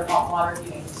gas with their hot water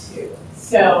heating too.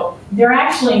 So they're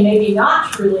actually maybe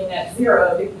not truly net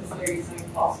zero because they're using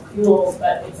fossil fuels,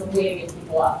 but it's a way to get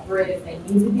people off-grid if they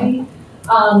need to be.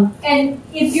 And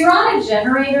if you're on a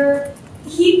generator,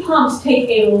 heat pumps take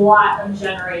a lot of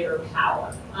generator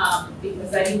power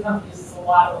because that heat pump uses a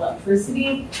lot of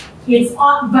electricity.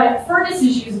 But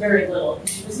furnaces use very little.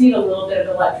 You just need a little bit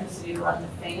of electricity to run the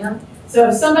fan. So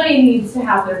if somebody needs to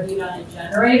have their heat on a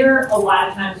generator, a lot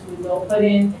of times we will put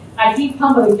in a heat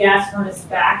pump with a gas furnace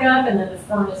backup, and then the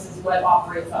furnace is what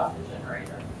operates off the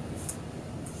generator.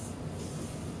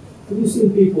 Have you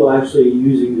seen people actually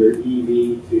using their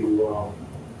EV to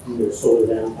do their solar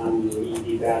downtime, using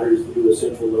EV batteries to do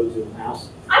essential loads in the house?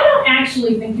 I don't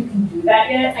actually think you can do that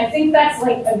yet. I think that's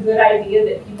like a good idea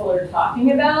that people are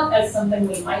talking about as something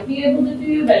we might be able to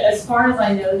do, but as far as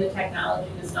I know, the technology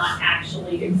does not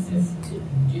actually exist to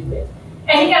do it.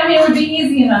 And yeah, I mean, it would be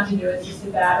easy enough to do it, just a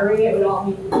battery. It would all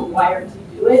need to be wired to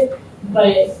do it,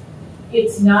 but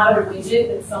it's not a widget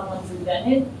that someone's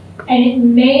invented. And it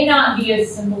may not be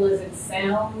as simple as it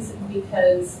sounds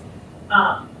because,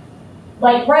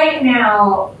 like right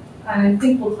now, and I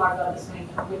think we'll talk about this when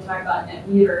we talk about net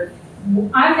metered.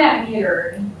 I'm net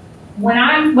metered.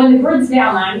 When the grid's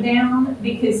down, I'm down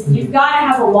because you've got to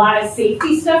have a lot of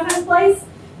safety stuff in place,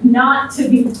 not to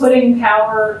be putting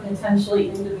power potentially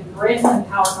into the grid when the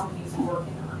power company's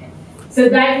working on it. So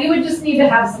that you would just need to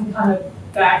have some kind of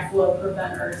backflow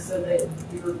preventer so that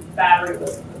your battery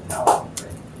doesn't put power on the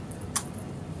grid.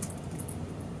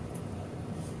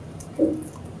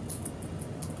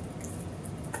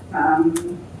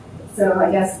 So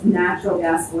I guess natural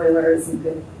gas boiler is a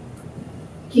good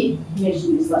makes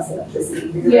you use less electricity.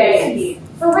 Yeah,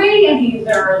 for radiant heat,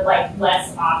 there are like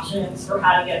less options for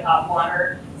how to get hot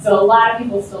water. So a lot of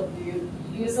people still do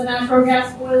use a natural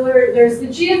gas boiler. There's the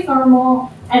geothermal,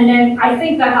 and then I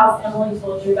think the house Emily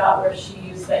told you about where she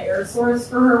used the air source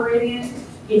for her radiant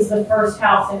is the first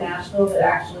house in Asheville that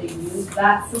actually used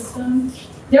that system.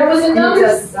 There was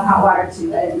another the hot water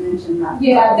too. I didn't mention that.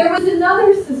 Yeah, there was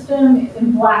another system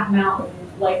in Black Mountain,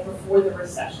 like before the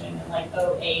recession in like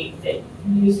 2008, that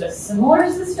used a similar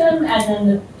system, and then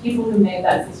the people who made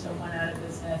that system went out of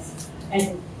business.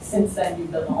 And since then,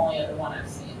 you've been the only other one I've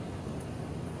seen.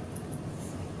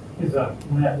 Is on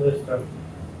that list of,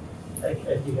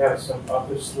 you have some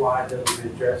other slide that will be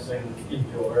addressing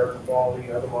indoor air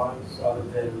quality otherwise, other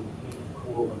than heat,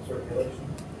 cool, and circulation?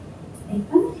 I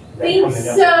think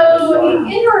so.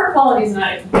 Indoor air quality is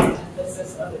not a complete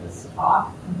emphasis of this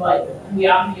talk, but we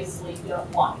obviously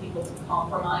don't want people to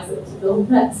compromise it to build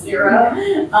net zero.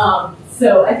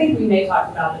 So I think we may talk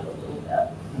about it a little bit.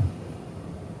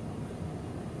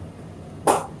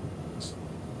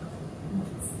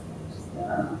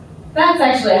 That's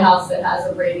actually a house that has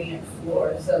a radiant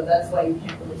floor, so that's why you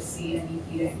can't really see any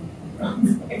heating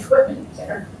equipment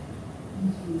there.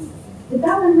 Did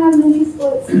that one have mini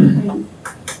splits?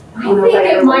 I think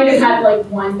it might have had like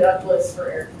one ductless for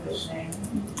air conditioning.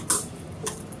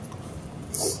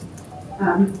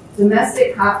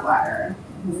 Domestic hot water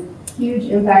has a huge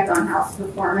impact on house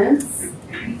performance.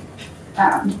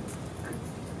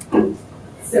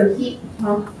 So heat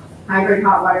pump hybrid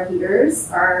hot water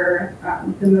heaters are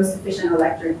the most efficient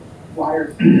electric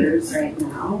water heaters right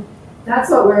now. That's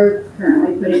what we're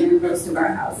currently putting in most of our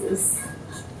houses.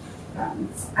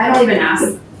 I don't even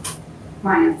ask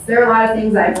clients. There are a lot of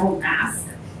things I don't ask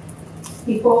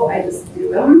people, I just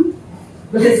do them.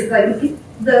 Because it's like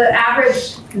the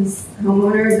average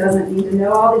homeowner doesn't need to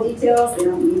know all the details. They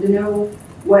don't need to know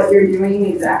what you're doing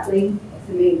exactly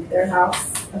to make their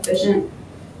house efficient.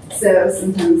 So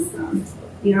sometimes,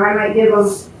 I might give them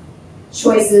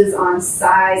choices on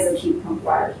size of heat pump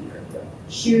water heater.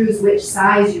 Choose which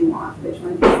size you want, which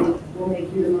one will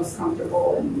make you the most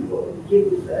comfortable and will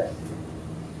give you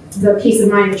the peace of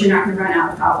mind that you're not going to run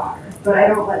out of hot water. But I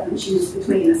don't let them choose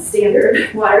between a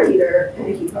standard water heater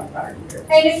and a heat pump water heater.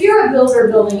 And if you're a builder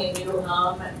building a new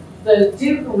home, the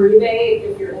Duke rebate,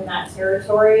 if you're in that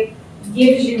territory,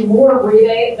 gives you more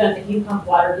rebate than the heat pump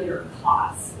water heater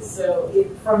costs. So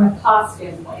from a cost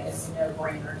standpoint, it's a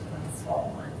no-brainer to install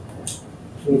one.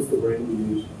 What's the brand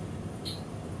you use?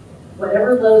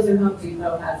 Whatever Lowe's or Home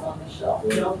Depot has on the shelf,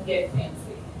 you don't get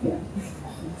fancy. Yeah.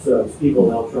 So people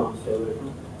Eltron stay away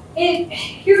from?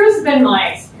 Here's been my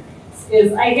experience,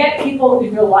 is I get people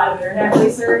who do a lot of internet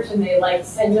research and they like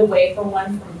send away from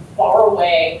one from far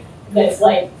away that's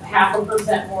like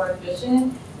 0.5% more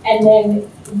efficient. And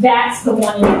then that's the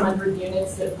 1 in 100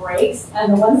 units that breaks.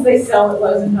 And the ones they sell at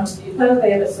Lowe's and Home Depot, they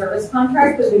have a service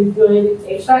contract with a good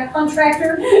HVAC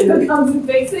contractor who comes and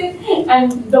fixes it.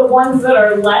 And the ones that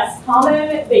are less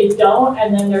common, they don't.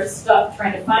 And then they're stuck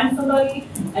trying to find somebody.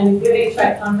 And the good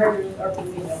HVAC contractors are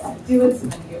busy and don't want to do it. So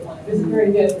then you get one that isn't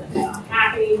very good and then they're not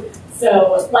happy.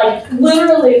 So like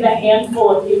literally the handful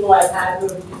of people I've had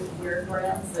who have used weird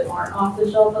brands that aren't off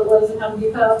the shelf at Lowe's and Home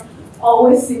Depot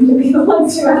always seem to be the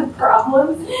ones who have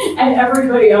problems, and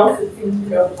everybody else it seems to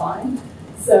go fine.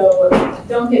 So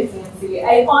don't get fancy.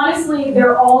 Honestly,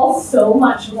 they're all so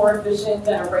much more efficient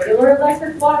than a regular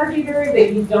electric water heater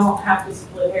that you don't have to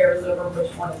split hairs over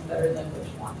which one is better than which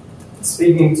one.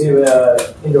 Speaking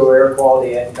to indoor air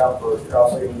quality and comfort, you're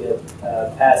also going to get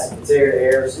passive considered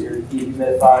air, so you're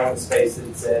dehumidifying the space that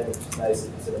it's in, which is nice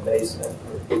if it's in a basement.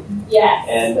 Yes.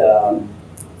 And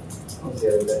what's the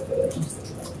other benefit I was just thinking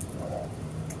of?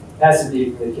 Passive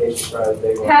dehumidification is probably the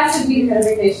big one. Passive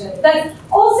dehumidification. But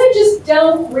also just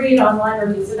don't read online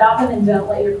reviews about them and don't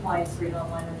let your clients read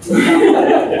online reviews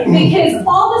about them. Because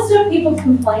all the stuff people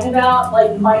complain about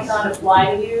like might not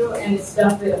apply to you, and it's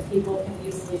stuff that people can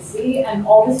easily see, and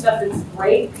all the stuff that's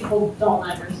great people don't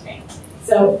understand.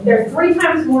 So they're 3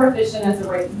 times more efficient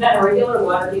than a regular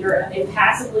water heater, and they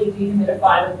passively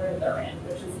dehumidify the room they're in,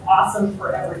 which is awesome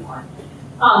for everyone.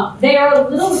 They are a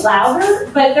little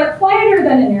louder, but they're quieter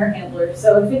than an air handler.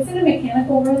 So if it's in a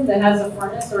mechanical room that has a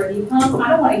furnace or a heat pump, I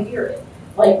don't want to hear it.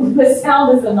 Like the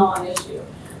sound is a non-issue.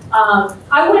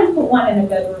 I wouldn't put one in a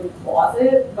bedroom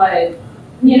closet, but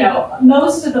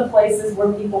most of the places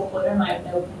where people put them, I have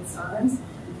no concerns.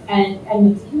 And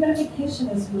the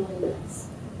dehumidification is really nice.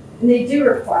 And they do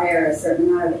require a certain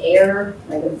amount of air,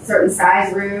 like a certain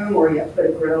size room, or you have to put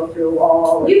a grill through a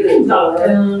wall. You can duct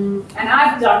them, and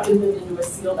I've ducted them into a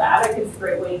sealed attic. It's a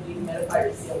great way to dehumidify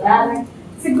your sealed attic.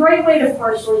 It's a great way to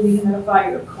partially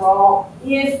dehumidify your crawl.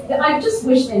 I just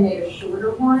wish they made a shorter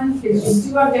one, because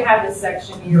you do have to have a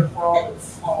section of your crawl that's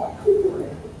small enough.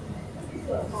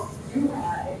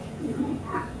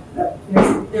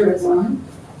 There is one.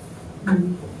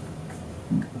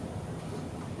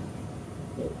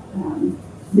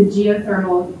 The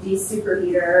geothermal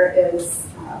de-superheater is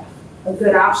a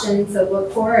good option to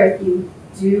look for if you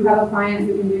do have a client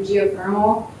who can do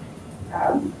geothermal.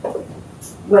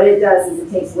 What it does is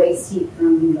it takes waste heat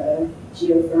from the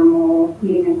geothermal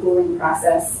heating and cooling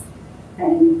process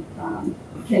and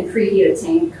can preheat a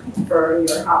tank for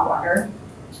your hot water.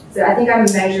 So I think I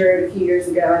measured a few years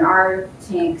ago, and our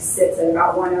tank sits at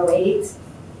about 108,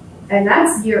 and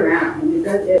that's year-round.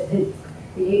 It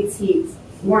creates heat,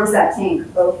 warms that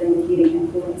tank both in the heating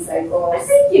and cooling cycles. I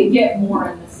think you get more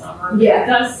in the summer. Yeah. It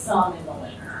does some in the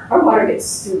winter. Our water gets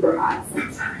super hot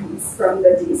sometimes from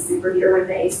the de-superheater when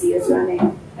the AC is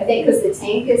running. I think because the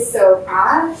tank is so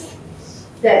hot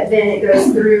that then it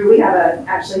goes through. We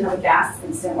actually have a gas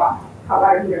instant hot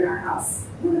water heater in our house.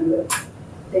 One of the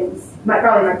things,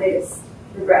 probably my biggest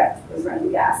regret was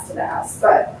running gas to the house,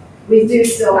 but we do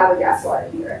still have a gas water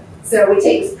heater. So we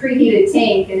take this preheated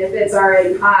tank, and if it's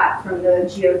already hot from the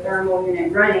geothermal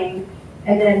unit running,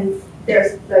 and then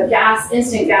there's the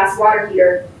instant gas water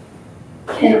heater,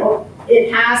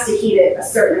 it has to heat it a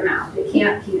certain amount. It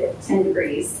can't heat it 10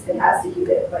 degrees. It has to heat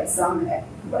it like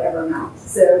whatever amount.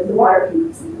 So the water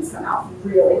can sometimes come out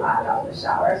really hot out of the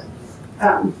shower.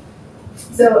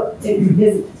 So it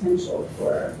is a potential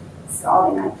for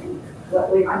scalding, I think.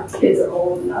 Luckily, my kids are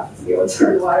old enough to be able to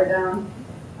turn the water down.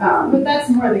 But that's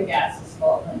more the gas's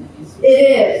fault than the diesel. It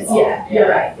is, yeah, you're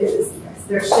right. It is, yes.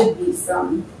 There should be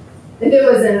some. If it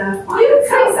was in a client's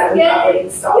house, I would probably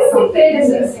install something. You could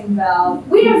fit a mixing valve.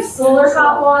 We have solar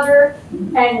hot water,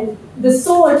 and the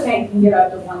solar tank can get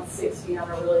up to 160 on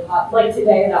a really hot, like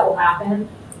today that will happen.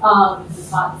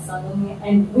 It's hot and sunny,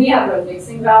 and we have a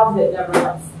mixing valve that never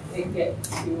lets it get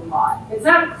too hot. It's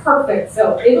not perfect,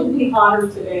 so it'll be hotter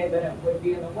today than it would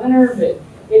be in the winter, but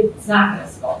it's not going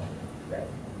to scald.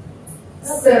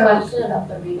 That's a question about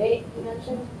the rebate you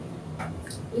mentioned.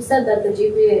 You said that the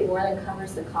Duke rebate more than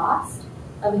covers the cost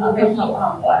of a heat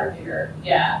pump water heater.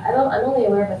 Yeah. I'm only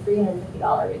aware of a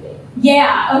 $350 rebate.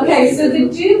 Yeah. Okay. So the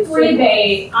Duke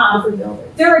rebate, For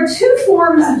builders. there are two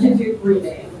forms of the Duke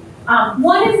rebate.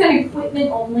 One is an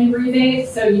equipment-only rebate.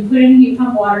 So you put in a heat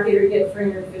pump water heater, you get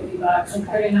 $350. And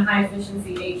put in a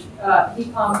high-efficiency heat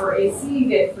pump or AC, you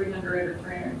get $300 or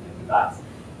 $350.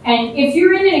 And if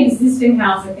you're in an existing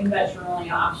house, I think that's your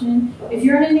only option. If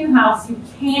you're in a new house, you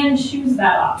can choose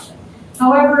that option.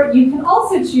 However, you can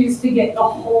also choose to get the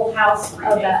whole house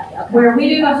rebate, where we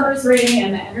do the HERS rating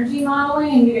and the energy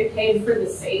modeling, and you get paid for the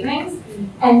savings.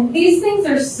 And these things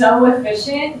are so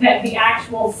efficient that the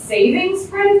actual savings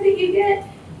credit that you get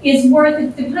is worth,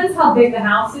 it depends how big the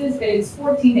house is, but it's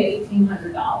 $1,400 to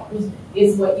 $1,800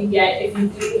 is what you get if you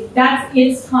do, that's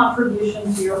its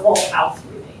contribution to your whole house rebate.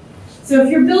 So if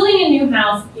you're building a new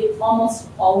house, it almost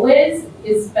always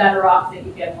is better off that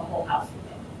you get the whole house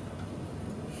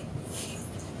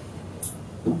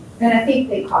rebate. And I think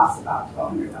they cost about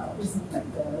 $1,200.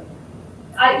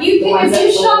 Like the You can, ones if you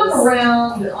that shop close.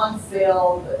 around on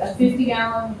sale, a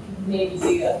 50-gallon can maybe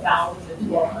be $1,000 to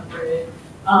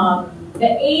 $1,200. The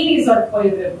 80s are quite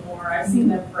a bit more. I've seen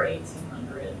them for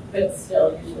 $1,800, but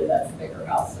still, usually that's a bigger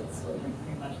house, so it's still going to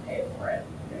pretty much pay for it.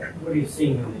 What are you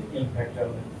seeing in the impact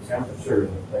on the temperature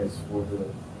in the place where the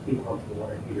heat pump the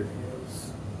water heater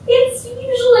is? It's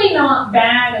usually not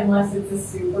bad unless it's a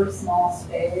super small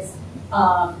space.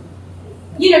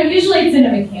 Usually it's in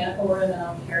a mechanical room, and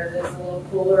I don't care that it's a little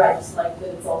cooler. I just like that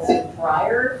it's also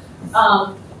drier.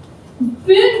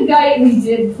 We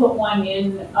did put one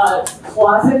in a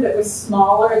closet that was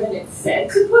smaller than it said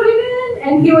to put it in,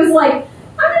 and he was like,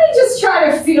 I'm going to just try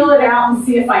to feel it out and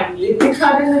see if I need to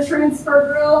cut in the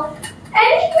transfer grill. And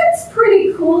it gets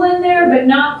pretty cool in there, but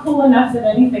not cool enough that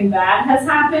anything bad has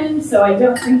happened. So I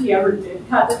don't think he ever did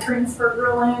cut the transfer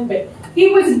grill in, but he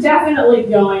was definitely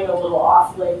going a little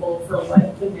off-label for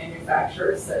what the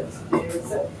manufacturer said to do.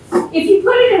 So if you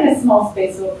put it in a small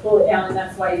space, it'll cool it down, and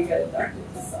that's why you get it ducted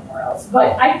to somewhere else.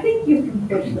 But I think you can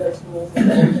push those rules a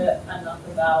little bit enough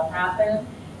that that'll happen.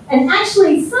 And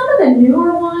actually, some of the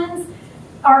newer ones,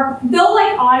 they'll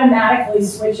like automatically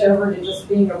switch over to just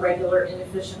being a regular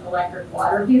inefficient electric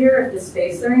water heater if the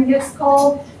space they're in gets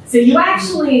cold. So you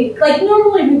actually, like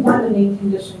normally we want the main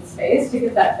conditioned space to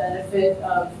get that benefit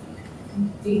of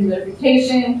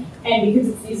dehumidification and because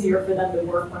it's easier for them to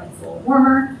work when it's a little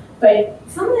warmer. But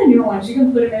some of the newer ones, you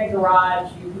can put them in a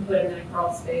garage, you can put them in a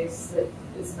crawl space that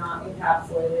is not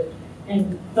encapsulated,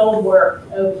 and they'll work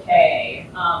okay.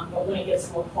 But when it gets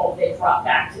real cold, they drop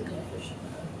back to inefficient.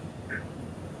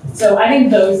 So I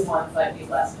think those ones I'd be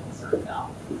less concerned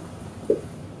about. I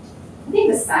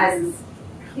think the sizes,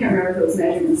 I can't remember if it was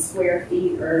measured in square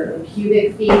feet or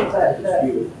cubic feet, but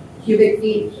the cubic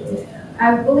feet. Yeah.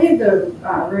 I believe the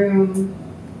room,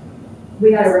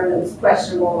 we had a room that was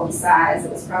questionable in size.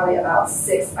 It was probably about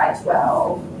 6 by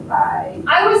 12 by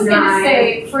I was going to 9.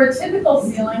 say, for a typical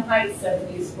ceiling height,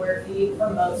 70 square feet for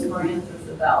most brands is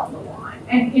about the line.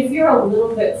 And if you're a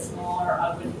little bit smaller,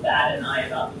 I wouldn't bat an eye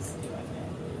about this doing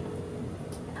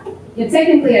it. Yeah,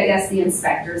 technically, I guess the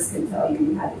inspectors can tell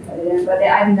you had to cut it in, but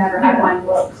I've never had one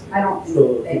look. I don't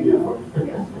think they know.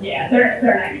 Yeah, they're not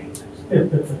going to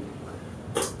do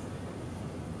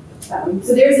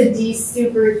So there's a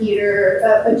de-superheater,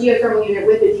 a geothermal unit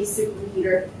with a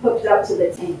de-superheater hooked up to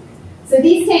the tank. So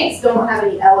these tanks don't have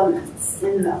any elements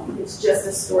in them. It's just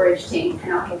a storage tank,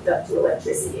 not hooked up to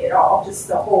electricity at all, just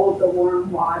to hold the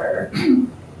warm water.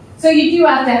 So you do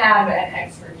have to have an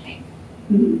extra tank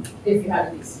if you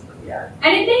have a de-superheater.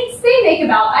 And they make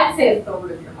about, I'd say, a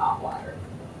third of your hot water.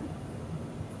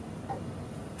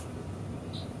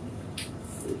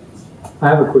 I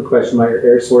have a quick question about your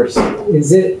air source.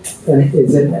 Is it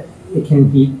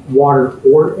can heat water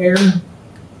or air?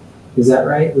 Is that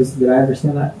right? Did I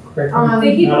understand that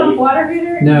correctly? The heat pump water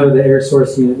heater? No, the air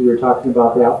source unit you were talking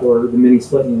about, the outdoor, the mini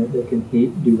split unit that can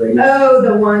do radius. Oh,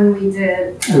 the one we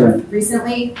did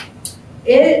recently.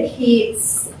 It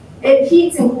heats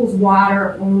and cools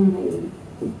water only.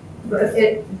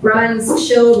 It runs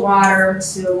chilled water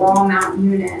to wall mount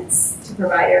units to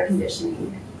provide air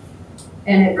conditioning.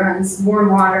 And it runs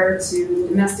warm water to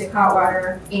domestic hot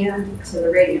water and to the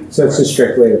radiant. So it's just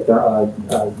strictly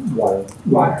water.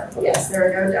 Water. Yes, there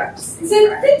are no ducts. So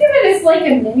think of it as like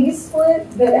a mini split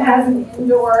that has an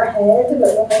indoor head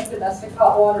that will make domestic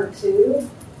hot water too.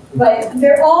 But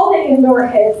they're all the indoor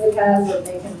heads it has are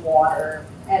making water,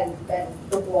 and then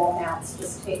the wall mounts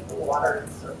just take the water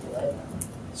and circulate them.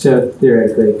 So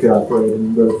theoretically, it could operate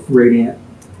in both radiant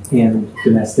and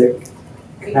domestic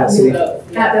capacity.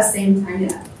 At the same time,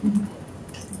 yeah.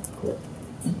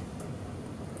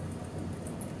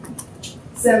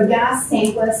 So gas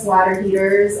tankless water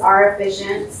heaters are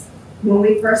efficient. When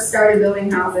we first started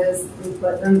building houses, we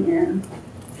put them in.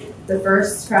 The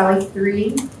first probably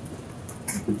 3,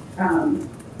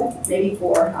 maybe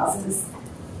 4 houses,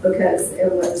 because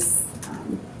it was,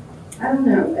 I don't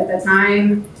know, at the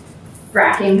time,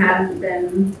 fracking hadn't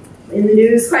been in the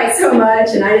news quite so much,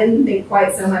 and I didn't think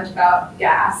quite so much about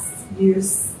gas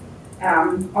use.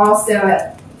 Also,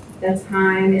 at the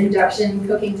time, induction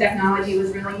cooking technology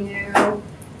was really new,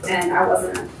 and I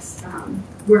wasn't,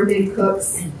 we're big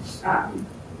cooks, and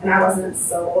I wasn't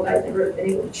sold. I'd never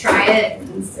been able to try it,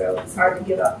 and so it's hard to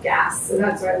give up gas. So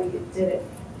that's why we did it.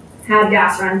 Had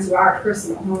gas run to our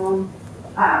personal home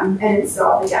and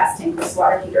installed the gas tankless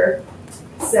water heater.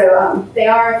 So they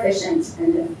are efficient,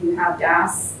 and if you have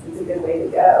gas, it's a good way to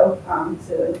go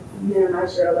to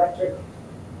minimize your electric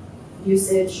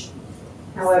usage.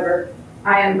 However,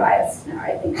 I am biased now.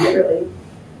 I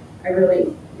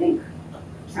really think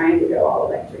trying to go all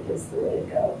electric is the way to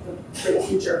go for the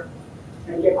future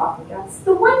and get off of gas.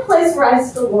 The one place where I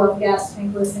still love gas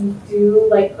tankless and do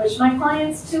like push my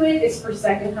clients to it is for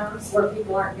second homes where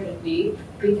people aren't going to be,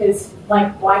 because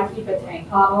like why keep a tank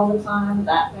hot all the time?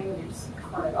 That thing, you just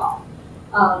turn it off.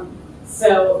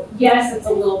 So yes, it's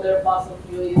a little bit of fossil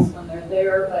fuel use when they're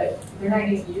there, but they're not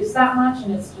getting used that much,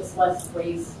 and it's just less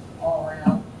waste all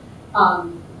around.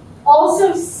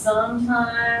 Also,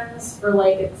 sometimes for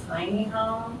like a tiny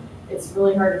home, it's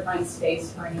really hard to find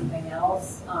space for anything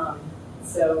else.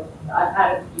 So I've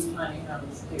had a few tiny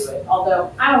homes do it.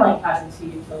 Although I don't like having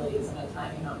 2 utilities in a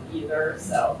tiny home either.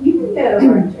 So you can get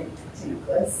electric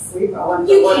tankless. We've got one.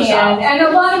 You can, and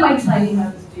a lot of my tiny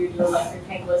homes do electric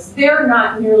tankless. They're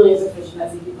not nearly as efficient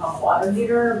as a heat pump water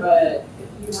heater, but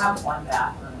if you have one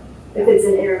bathroom, if it's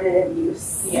an intermittent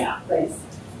use, place.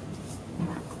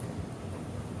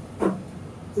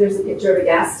 There's a picture of a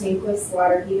gas tankless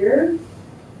water heater.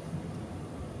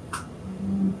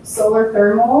 Solar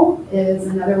thermal is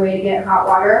another way to get hot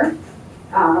water,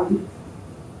 and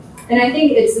I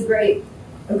think it's a great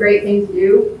thing to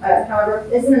do. However,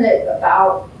 isn't it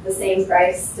about the same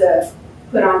price to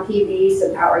put on PV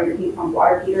to power your heat pump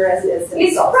water heater as it is to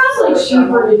install? It's probably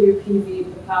cheaper to do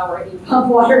PV to power a heat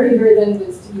pump water heater than it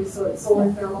is to do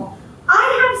solar thermal.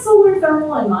 I have solar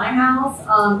thermal in my house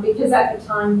because at the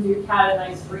time Duke had a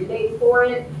nice rebate for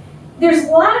it. There's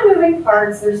a lot of moving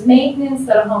parts. There's maintenance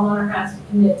that a homeowner has to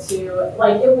commit to.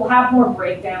 Like, it will have more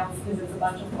breakdowns because it's a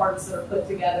bunch of parts that are put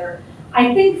together.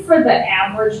 I think for the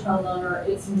average homeowner,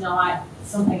 it's not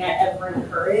something I ever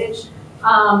encourage.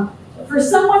 For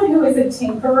someone who is a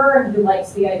tinkerer and who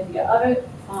likes the idea of it,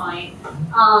 fine.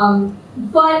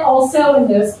 But also in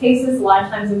those cases, a lot of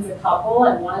times it's a couple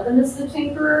and one of them is the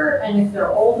tinkerer. And if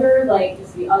they're older, like,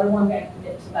 is the other one going to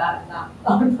commit to that if that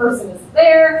other person is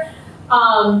there?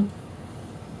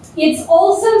 It's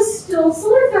also still,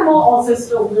 solar thermal also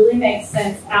still really makes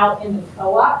sense out in the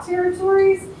co-op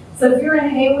territories. So if you're in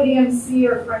Haywood EMC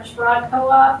or French Broad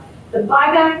Co-op, the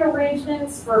buyback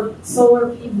arrangements for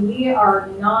solar PV are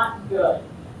not good.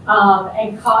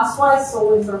 And cost-wise,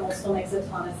 solar thermal still makes a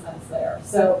ton of sense there.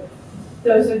 So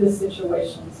those are the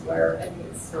situations where I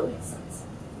think it still makes sense.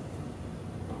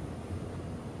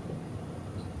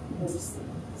 There's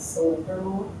solar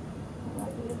thermal.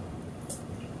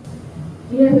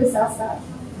 Do you know who sells that?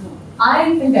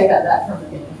 I think I got that from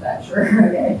the manufacturer.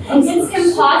 Okay. It's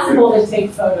impossible to take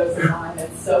photos of mine.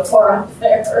 It's so far up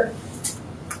there.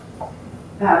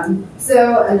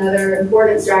 So another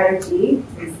important strategy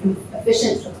is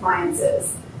efficient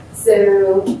appliances.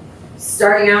 So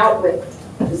starting out with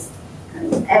just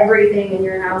kind of everything in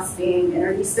your house being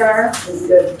Energy Star is a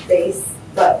good base,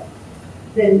 but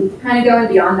then kind of going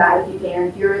beyond that if you can.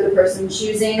 If you're the person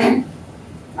choosing,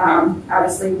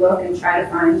 obviously look and try to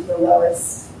find the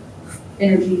lowest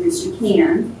energy use you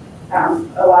can.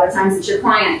 A lot of times it's your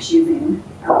client choosing.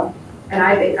 And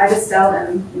I just tell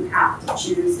them you have to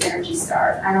choose Energy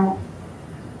Star. I don't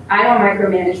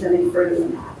micromanage them any further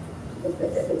than that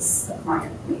if it's a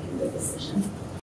client making the decision.